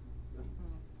 Where?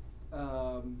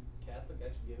 Catholic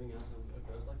actually giving out a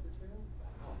ghost like your too?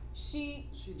 Wow.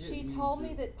 She told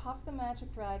me that Puff the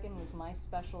Magic Dragon was my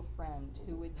special friend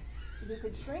who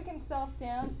could shrink himself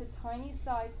down to tiny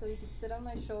size so he could sit on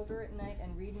my shoulder at night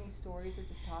and read me stories or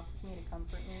just talk with me to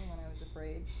comfort me when I was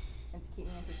afraid and to keep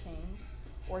me entertained.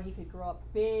 Or he could grow up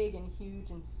big and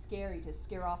huge and scary to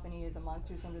scare off any of the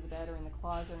monsters under the bed or in the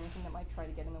closet or anything that might try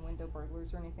to get in the window,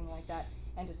 burglars or anything like that,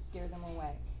 and just scare them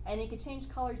away. And he could change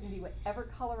colors and be whatever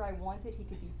color I wanted. He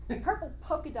could be purple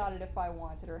polka dotted if I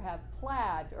wanted, or have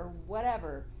plaid or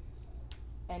whatever.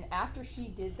 And after she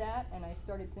did that and I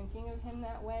started thinking of him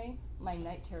that way, my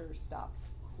night terrors stopped.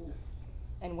 Cool.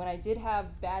 And when I did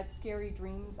have bad, scary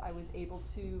dreams, I was able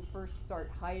to first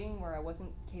start hiding where I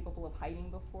wasn't capable of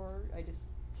hiding before. I just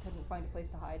couldn't find a place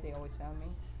to hide. They always found me.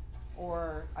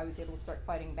 Or I was able to start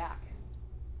fighting back,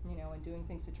 and doing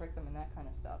things to trick them and that kind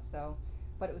of stuff. So,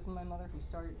 but it was my mother who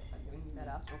started it by giving me that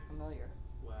astral familiar.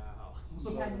 Wow.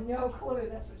 She had no clue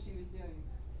that's what she was doing.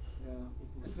 Yeah.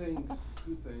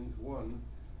 Two things. One,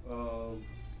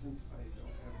 since I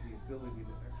don't have the ability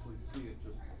to actually see it,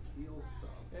 just heal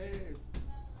stuff. Hey.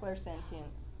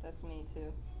 Clairsentient. That's me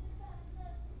too.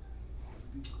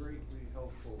 Would be greatly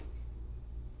helpful.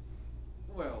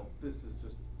 Well, this is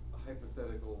just a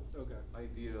hypothetical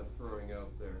idea throwing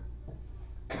out there.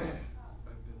 I've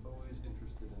been always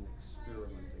interested in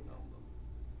experimenting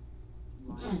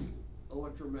on them.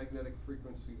 Electromagnetic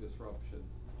frequency disruption.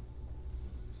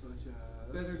 Such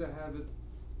as? Better to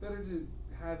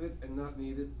have it and not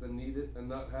need it than need it and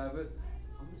not have it.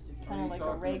 Kind of like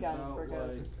a ray gun for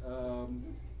ghosts. That's a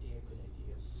damn good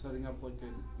idea. Setting up like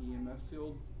an EMF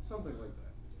field? Something like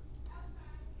that.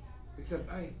 Except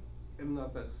I am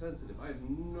not that sensitive. I have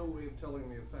no way of telling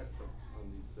the effect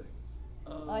on these things.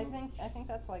 I think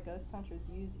that's why ghost hunters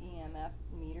use EMF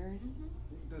meters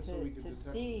to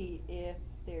see if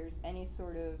there's any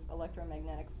sort of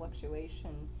electromagnetic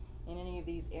fluctuation in any of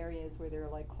these areas where there are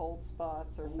like cold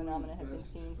spots or phenomena have been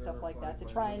seen, stuff like that, to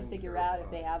try and figure out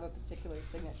if they have a particular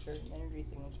signature, energy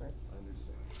signature. I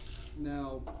understand.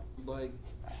 Now, like,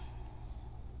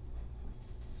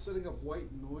 setting up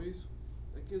white noise,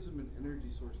 that gives them an energy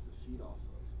source to feed off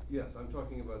of. Yes, I'm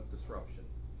talking about disruption.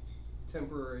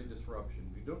 Temporary disruption.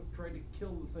 You don't try to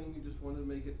kill the thing, you just want to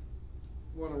make it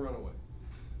want to run away.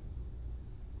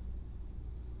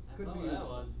 Could be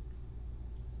useful.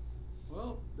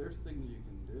 Well, there's things you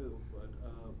can do, but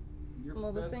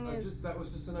well, the thing is, that was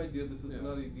just an idea. This is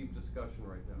not a deep discussion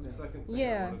right now. The second thing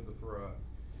I wanted to throw out.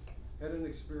 Had an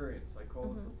experience. I call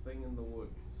it the thing in the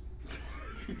woods.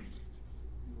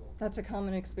 That's a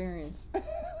common experience.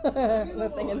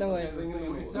 The thing in the woods.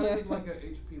 It sounded like a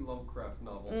H.P. Lovecraft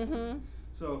novel.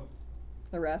 So,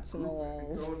 the rats in the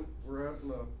walls. We're out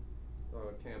in a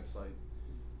campsite.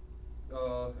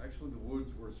 Actually, the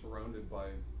woods were surrounded by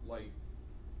light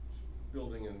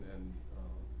building and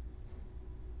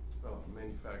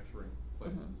manufacturing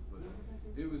places, but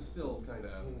it was still kind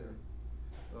of out there.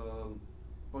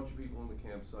 Bunch of people in the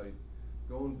campsite.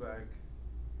 Going back,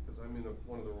 because I'm in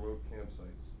one of the remote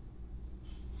campsites.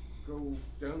 Go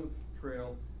down the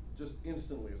trail, just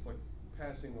instantly. It's like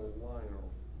passing a line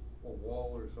or a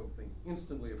wall or something.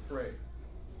 Instantly afraid.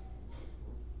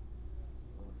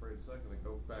 I'm afraid a second. I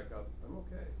go back up. I'm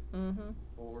okay.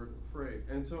 Forward, afraid.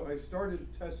 And so I started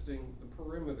testing the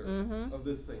perimeter of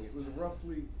this thing. It was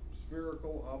roughly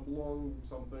spherical, oblong,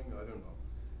 something. I don't know.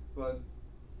 But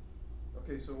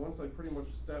okay, so once I pretty much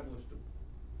established a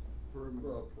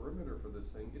perimeter for this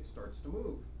thing, it starts to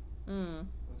move.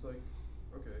 It's like,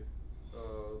 okay,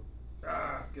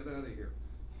 get out of here.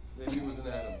 Maybe it was an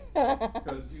animal,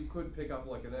 because you could pick up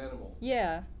like an animal.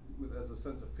 Yeah. As a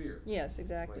sense of fear. Yes,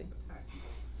 exactly. Might attack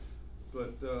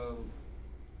But,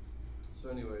 so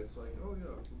anyway, it's like, oh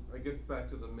yeah, I get back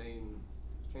to the main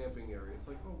camping area. It's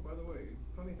like, oh, by the way,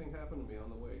 funny thing happened to me on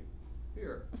the way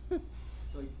here.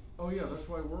 It's like, oh yeah, that's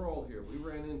why we're all here. We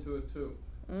ran into it too.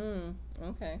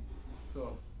 Okay.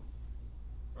 So,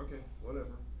 okay,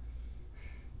 whatever.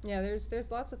 Yeah,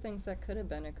 there's lots of things that could have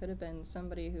been. It could have been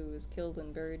somebody who was killed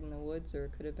and buried in the woods, or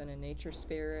it could have been a nature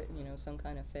spirit, you know, some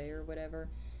kind of fae or whatever.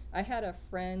 I had a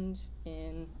friend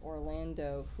in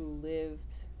Orlando who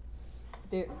lived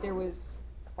there was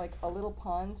like a little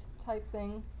pond type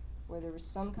thing where there was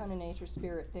some kind of nature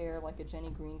spirit there, like a Jenny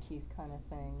Greenteeth kind of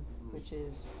thing, which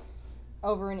is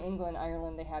over in England,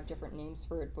 Ireland, they have different names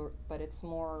for it, but it's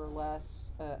more or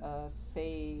less a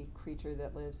fae creature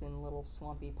that lives in little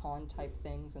swampy pond type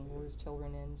things and lures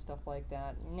children in, stuff like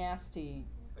that. Nasty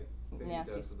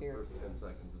spirit. The first 10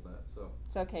 seconds of that, so.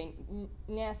 It's okay.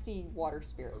 Nasty water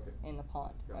spirit in the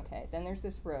pond. Okay. Then there's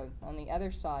this road. On the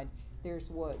other side,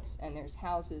 there's woods, and there's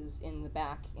houses in the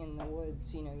back in the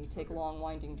woods. You know, you take long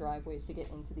winding driveways to get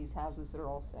into these houses that are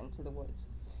all sent to the woods.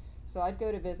 So I'd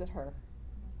go to visit her,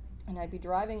 and I'd be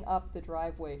driving up the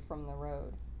driveway from the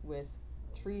road with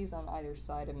trees on either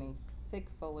side of me, thick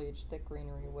foliage, thick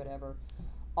greenery, whatever.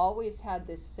 Always had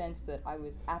this sense that I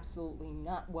was absolutely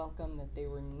not welcome, that they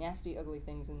were nasty, ugly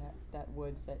things in that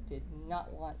woods that did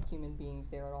not want human beings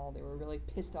there at all. They were really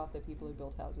pissed off that people had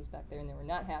built houses back there, and they were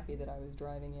not happy that I was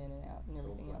driving in and out and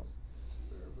everything else.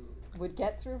 Would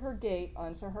get through her gate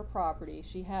onto her property.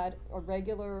 She had a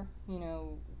regular, you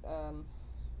know,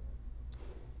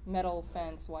 metal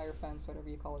fence, wire fence, whatever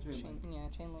you call it,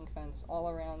 chain link fence, all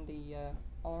around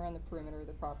the perimeter of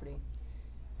the property.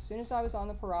 As soon as I was on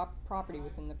the property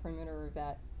within the perimeter of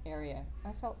that area,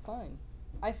 I felt fine.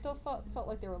 I still felt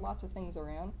like there were lots of things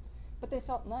around, but they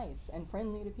felt nice and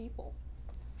friendly to people.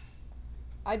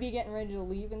 I'd be getting ready to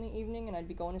leave in the evening, and I'd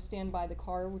be going to stand by the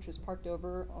car, which was parked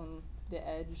over on the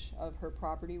edge of her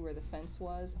property where the fence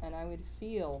was, and I would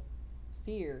feel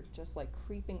fear just like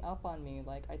creeping up on me.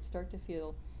 Like I'd start to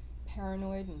feel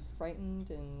paranoid and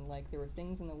frightened, and like there were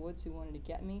things in the woods who wanted to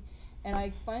get me. And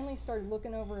I finally started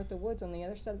looking over at the woods on the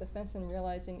other side of the fence and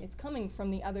realizing it's coming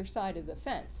from the other side of the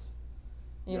fence.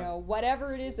 You know,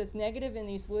 whatever it is that's negative in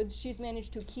these woods, she's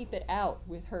managed to keep it out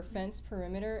with her fence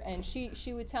perimeter. And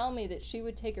she would tell me that she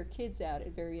would take her kids out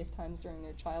at various times during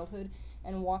their childhood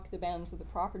and walk the bounds of the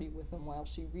property with them while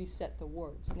she reset the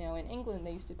wards. Now in England,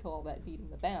 they used to call that beating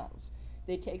the bounds.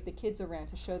 They'd take the kids around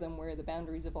to show them where the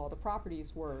boundaries of all the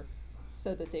properties were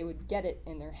so that they would get it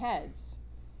in their heads.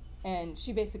 And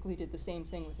she basically did the same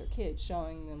thing with her kids,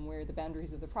 showing them where the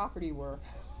boundaries of the property were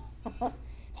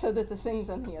so that the things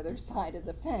on the other side of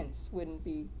the fence wouldn't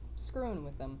be screwing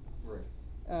with them.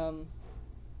 Right.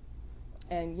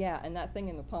 And yeah, and that thing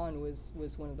in the pond was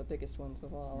one of the biggest ones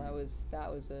of all. That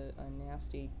was a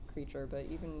nasty creature, but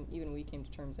even we came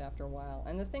to terms after a while.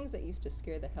 And the things that used to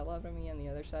scare the hell out of me on the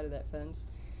other side of that fence,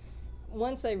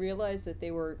 once I realized that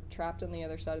they were trapped on the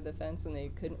other side of the fence and they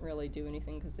couldn't really do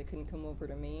anything because they couldn't come over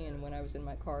to me, and when I was in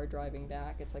my car driving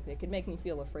back, it's like they could make me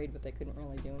feel afraid, but they couldn't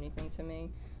really do anything to me.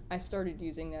 I started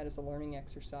using that as a learning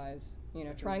exercise, you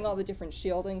know, trying all the different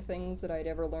shielding things that I'd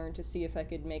ever learned to see if I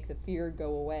could make the fear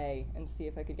go away and see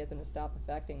if I could get them to stop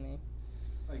affecting me.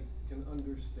 I can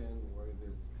understand why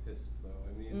they're pissed, though.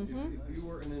 I mean, if you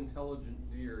were an intelligent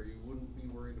deer, you wouldn't be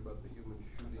worried about the humans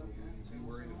shooting you. You'd be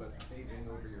worried about taking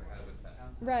over your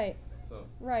habitat. Right. So.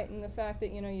 Right, and the fact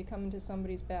that, you know, you come into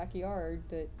somebody's backyard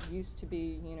that used to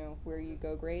be, you know, where you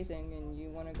go grazing, and you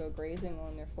want to go grazing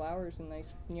on their flowers and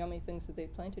nice yummy things that they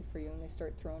planted for you, and they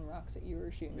start throwing rocks at you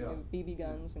or shooting you with BB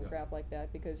guns and crap like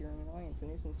that because you're an annoyance, a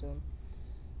nuisance to them.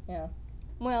 Yeah.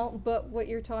 Well, but what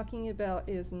you're talking about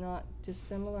is not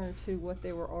dissimilar to what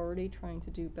they were already trying to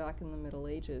do back in the Middle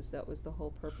Ages. That was the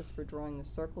whole purpose for drawing the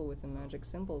circle with the magic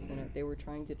symbols in it. They were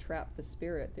trying to trap the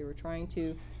spirit. They were trying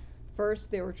to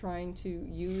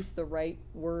use the right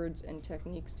words and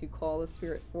techniques to call the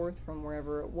spirit forth from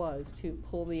wherever it was, to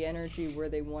pull the energy where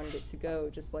they wanted it to go,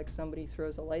 just like somebody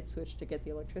throws a light switch to get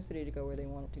the electricity to go where they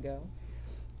want it to go.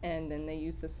 And then they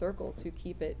use the circle to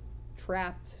keep it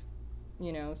trapped,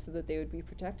 you know, so that they would be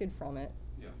protected from it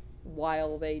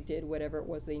while they did whatever it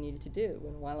was they needed to do.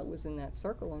 And while it was in that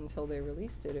circle until they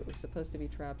released it, it was supposed to be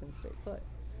trapped and stay put.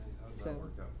 And how did that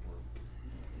work out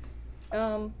for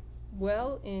them?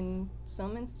 Well, in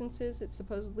some instances, it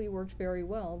supposedly worked very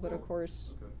well, but of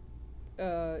course,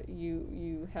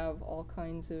 you have all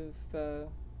kinds of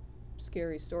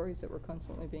scary stories that were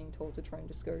constantly being told to try and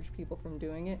discourage people from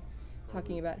doing it.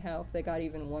 Talking about how if they got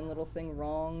even one little thing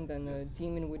wrong, then the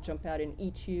demon would jump out and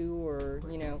eat you, or,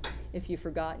 you know, if you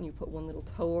forgot and you put one little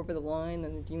toe over the line,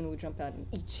 then the demon would jump out and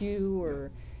eat you, or,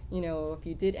 you know, if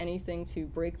you did anything to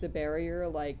break the barrier,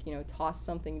 like, you know, toss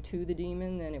something to the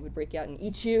demon, then it would break out and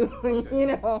eat you. You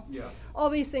know, all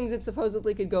these things that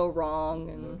supposedly could go wrong.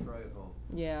 And no, try it home.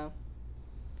 Yeah.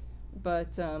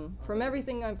 But from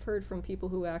everything I've heard from people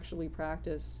who actually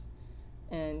practice,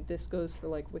 and this goes for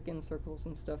like Wiccan circles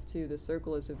and stuff too, the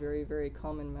circle is a very, very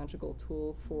common magical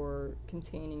tool for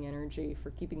containing energy,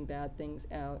 for keeping bad things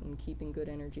out and keeping good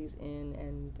energies in,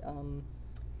 and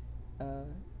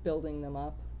building them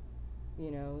up,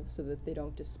 you know, so that they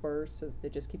don't disperse, so that they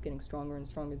just keep getting stronger and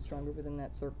stronger and stronger within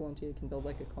that circle until you can build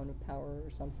like a cone of power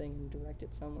or something and direct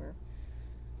it somewhere.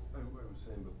 I was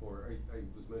saying before, I was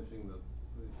mentioning the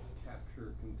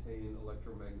capture, contain,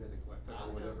 electromagnetic weapon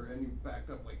or whatever, and you backed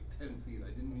up like 10 feet. I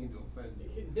didn't mean to offend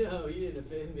you. No, you didn't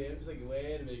offend me. I'm just thinking,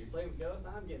 wait a minute, you're playing with ghosts?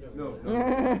 I'm getting over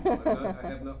No, I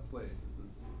have not played.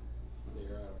 This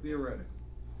is theoretical.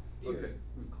 Okay,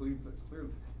 we've cleared this.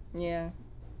 Yeah.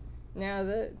 Now,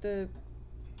 the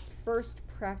first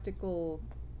practical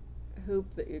hoop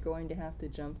that you're going to have to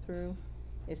jump through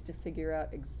is to figure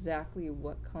out exactly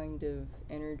what kind of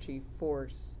energy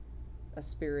force a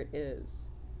spirit is.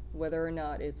 Whether or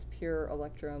not it's pure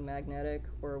electromagnetic,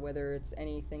 or whether it's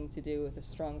anything to do with a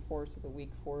strong force or the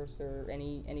weak force, or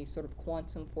any sort of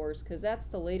quantum force, because that's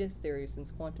the latest theory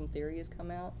since quantum theory has come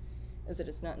out, is that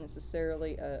it's not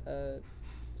necessarily a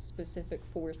specific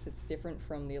force that's different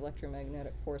from the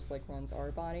electromagnetic force like runs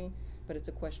our body, but it's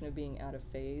a question of being out of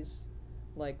phase,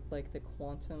 like the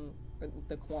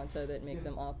quanta that make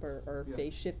them up or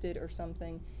phase shifted or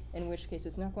something, in which case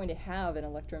it's not going to have an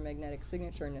electromagnetic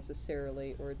signature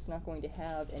necessarily, or it's not going to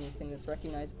have anything that's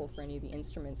recognizable for any of the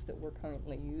instruments that we're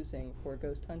currently using for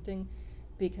ghost hunting,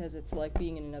 because it's like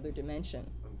being in another dimension,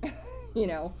 you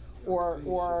know,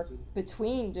 or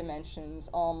between dimensions,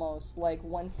 almost like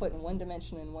 1 foot in one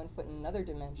dimension and 1 foot in another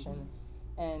dimension.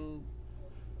 And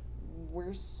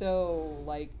we're so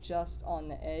like just on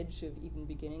the edge of even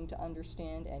beginning to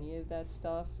understand any of that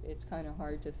stuff. It's kind of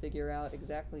hard to figure out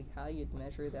exactly how you'd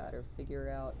measure that or figure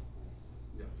out.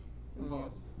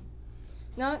 Impossible.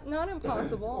 Not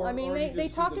impossible. I mean, they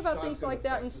talked about things like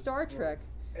that in Star Trek.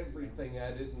 Everything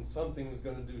at it, and something's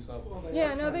going to do something. Well,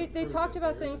 yeah, no, they talked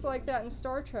about things like that in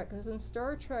Star Trek, because in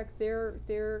Star Trek,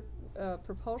 their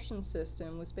propulsion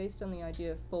system was based on the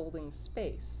idea of folding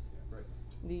space. Right.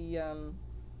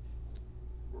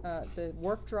 The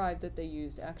warp drive that they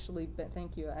used actually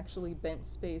bent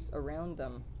space around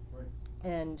them. Right.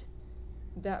 And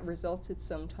that resulted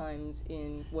sometimes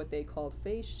in what they called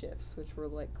phase shifts, which were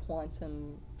like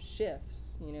quantum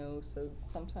shifts, you know, so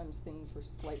sometimes things were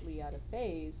slightly out of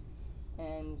phase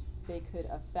and they could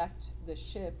affect the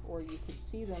ship, or you could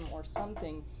see them or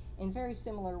something in very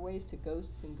similar ways to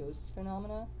ghosts and ghost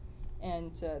phenomena.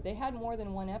 And they had more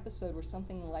than one episode where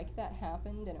something like that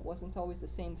happened, and it wasn't always the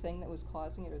same thing that was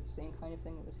causing it or the same kind of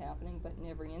thing that was happening, but in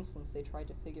every instance they tried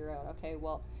to figure out, okay,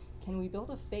 well, can we build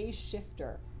a phase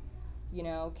shifter? You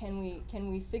know, can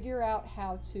we figure out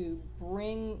how to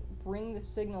bring the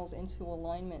signals into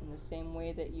alignment in the same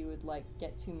way that you would like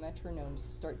get two metronomes to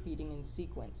start beating in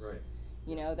sequence? Right.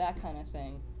 You know, that kind of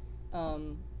thing.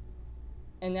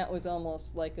 And that was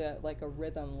almost like a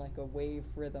rhythm, like a wave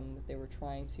rhythm that they were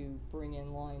trying to bring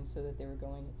in line so that they were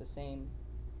going at the same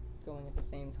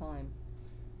time.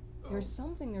 There's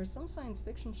some science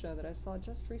fiction show that I saw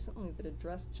just recently that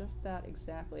addressed just that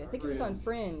exactly. I think it was on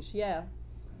Fringe.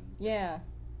 Yeah.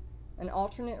 An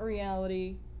alternate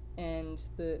reality, and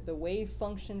the wave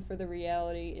function for the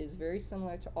reality is very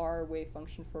similar to our wave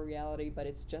function for reality, but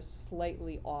it's just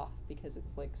slightly off because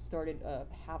it's like started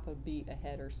half a beat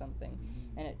ahead or something.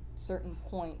 And at certain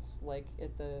points, like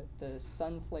at the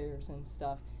sun flares and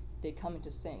stuff, they come into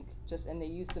sync. And they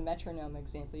use the metronome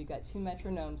example. You got two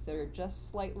metronomes that are just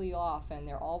slightly off, and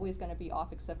they're always going to be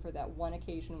off except for that one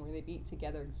occasion where they beat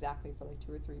together exactly for like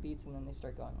 2 or 3 beats, and then they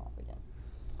start going off again.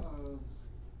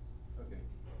 Okay.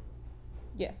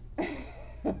 Yeah.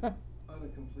 On a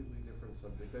completely different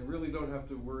subject, I really don't have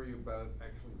to worry about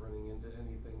actually running into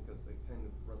anything because they kind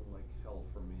of run like hell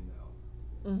for me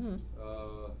now. Mm-hmm.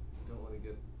 Don't want to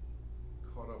get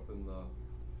caught up in the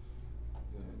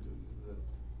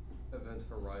event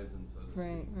horizon, so to speak.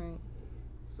 Right.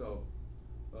 So,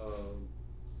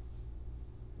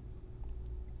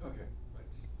 okay, I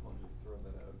just wanted to throw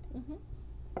that out. Mm-hmm.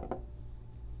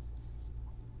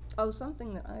 Oh,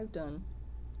 something that I've done.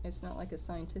 It's not like a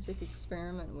scientific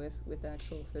experiment with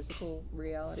actual physical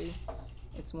reality.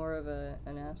 It's more of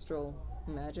an astral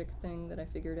magic thing that I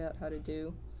figured out how to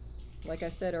do. Like I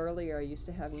said earlier, I used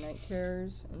to have night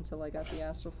terrors until I got the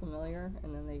astral familiar,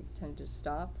 and then they tended to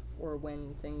stop, or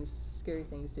when scary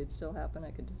things did still happen,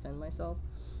 I could defend myself.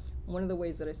 one of the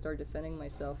ways that I started defending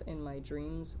myself in my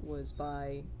dreams was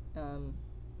by,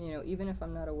 even if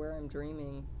I'm not aware I'm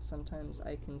dreaming, sometimes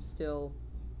I can still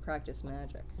practice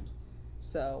magic.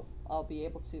 So I'll be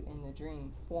able to, in the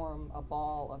dream, form a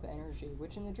ball of energy,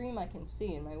 which in the dream I can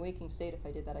see. In my waking state, if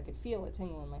I did that, I could feel it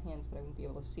tingle in my hands, but I wouldn't be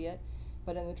able to see it.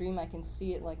 But in the dream, I can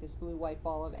see it like this blue-white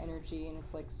ball of energy, and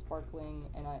it's like sparkling,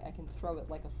 and I can throw it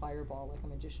like a fireball, like a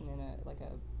magician in a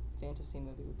fantasy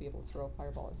movie would be able to throw a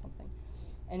fireball at something.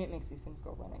 And it makes these things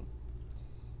go running.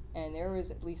 And there was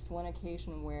at least one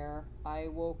occasion where I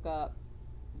woke up,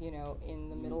 in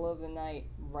the middle of the night,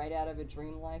 right out of a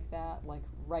dream like that, like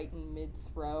right in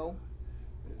mid-throw,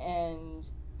 and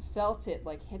felt it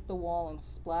like hit the wall and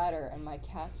splatter, and my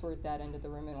cats were at that end of the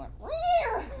room and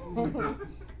went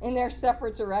in their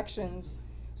separate directions.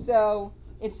 So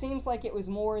it seems like it was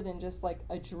more than just like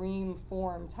a dream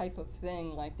form type of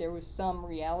thing. Like there was some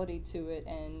reality to it,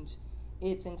 and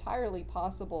it's entirely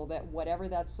possible that whatever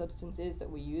that substance is that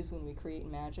we use when we create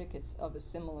magic, it's of a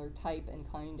similar type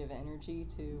and kind of energy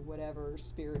to whatever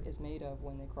spirit is made of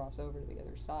when they cross over to the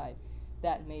other side.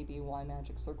 That may be why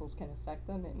magic circles can affect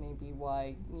them. It may be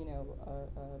why,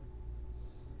 a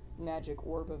magic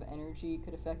orb of energy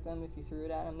could affect them if you threw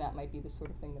it at them. That might be the sort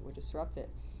of thing that would disrupt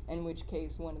it. In which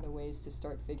case, one of the ways to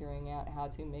start figuring out how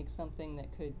to make something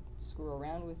that could screw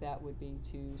around with that would be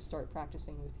to start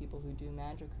practicing with people who do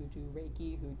magic, who do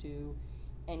Reiki, who do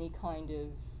any kind of,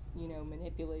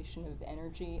 manipulation of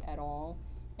energy at all,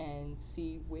 and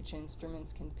see which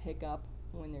instruments can pick up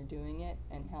when they're doing it,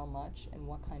 and how much, and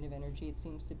what kind of energy it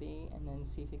seems to be, and then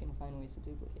see if you can find ways to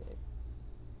duplicate it.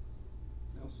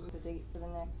 The date for the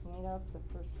next meetup, the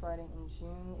first Friday in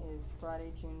June, is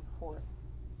Friday, June 4th.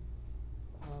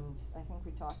 And I think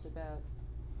we talked about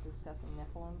discussing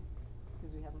Nephilim,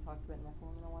 because we haven't talked about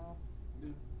Nephilim in a while.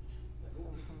 Yeah. So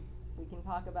we can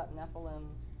talk about Nephilim.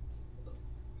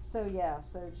 So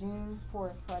June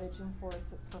 4th, Friday, June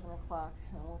 4th at 7 o'clock,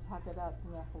 and we'll talk about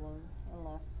the Nephilim,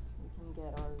 unless we can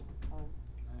get our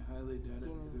I highly doubt it,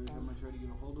 because every time I try to get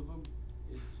a hold of them,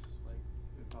 it's like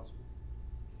impossible.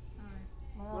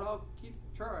 Well, but I'll keep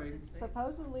trying.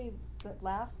 Supposedly,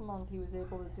 last month he was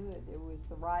able to do it. It was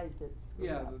the ride that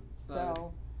screwed up.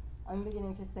 So I'm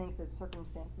beginning to think that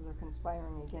circumstances are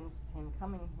conspiring against him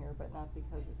coming here, but not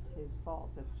because it's his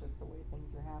fault. It's just the way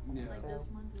things are happening. Yeah. Like this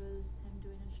month was him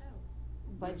doing a show.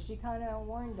 But she kind of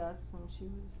warned us when she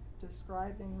was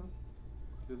describing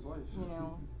his life.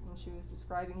 When she was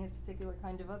describing his particular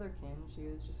kind of otherkin, she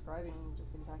was describing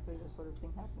just exactly this sort of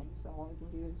thing happening. So all we can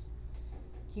do is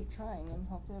keep trying and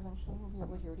hope that eventually we'll be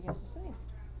able to hear what he has to say.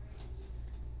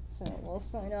 So we'll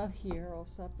sign off here. I'll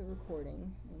stop the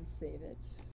recording and save it.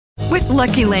 With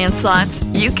Lucky Land Slots,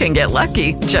 you can get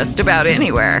lucky just about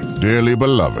anywhere. Dearly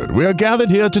beloved, we are gathered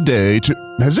here today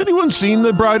to... Has anyone seen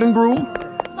the bride and groom?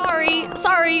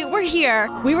 Sorry, we're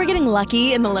here. We were getting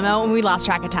lucky in the limo and we lost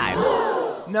track of time.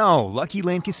 No, Lucky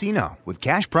Land Casino, with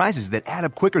cash prizes that add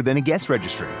up quicker than a guest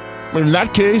registry. In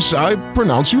that case, I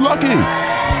pronounce you lucky.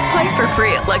 Play for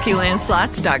free at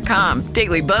LuckyLandSlots.com.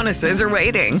 Daily bonuses are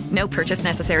waiting. No purchase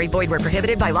necessary. Void where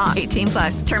prohibited by law.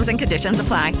 18+. Terms and conditions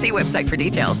apply. See website for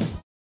details.